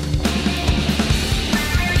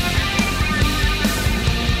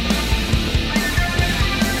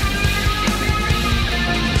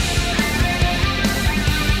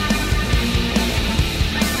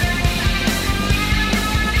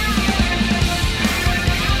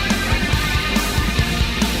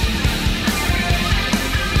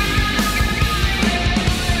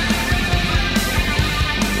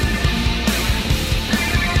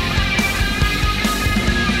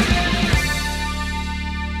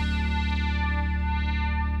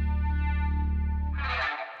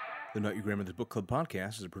 The Not Your Grandmother's Book Club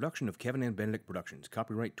podcast is a production of Kevin and Benedict Productions.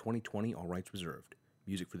 Copyright 2020, all rights reserved.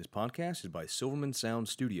 Music for this podcast is by Silverman Sound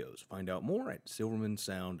Studios. Find out more at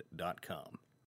silvermansound.com.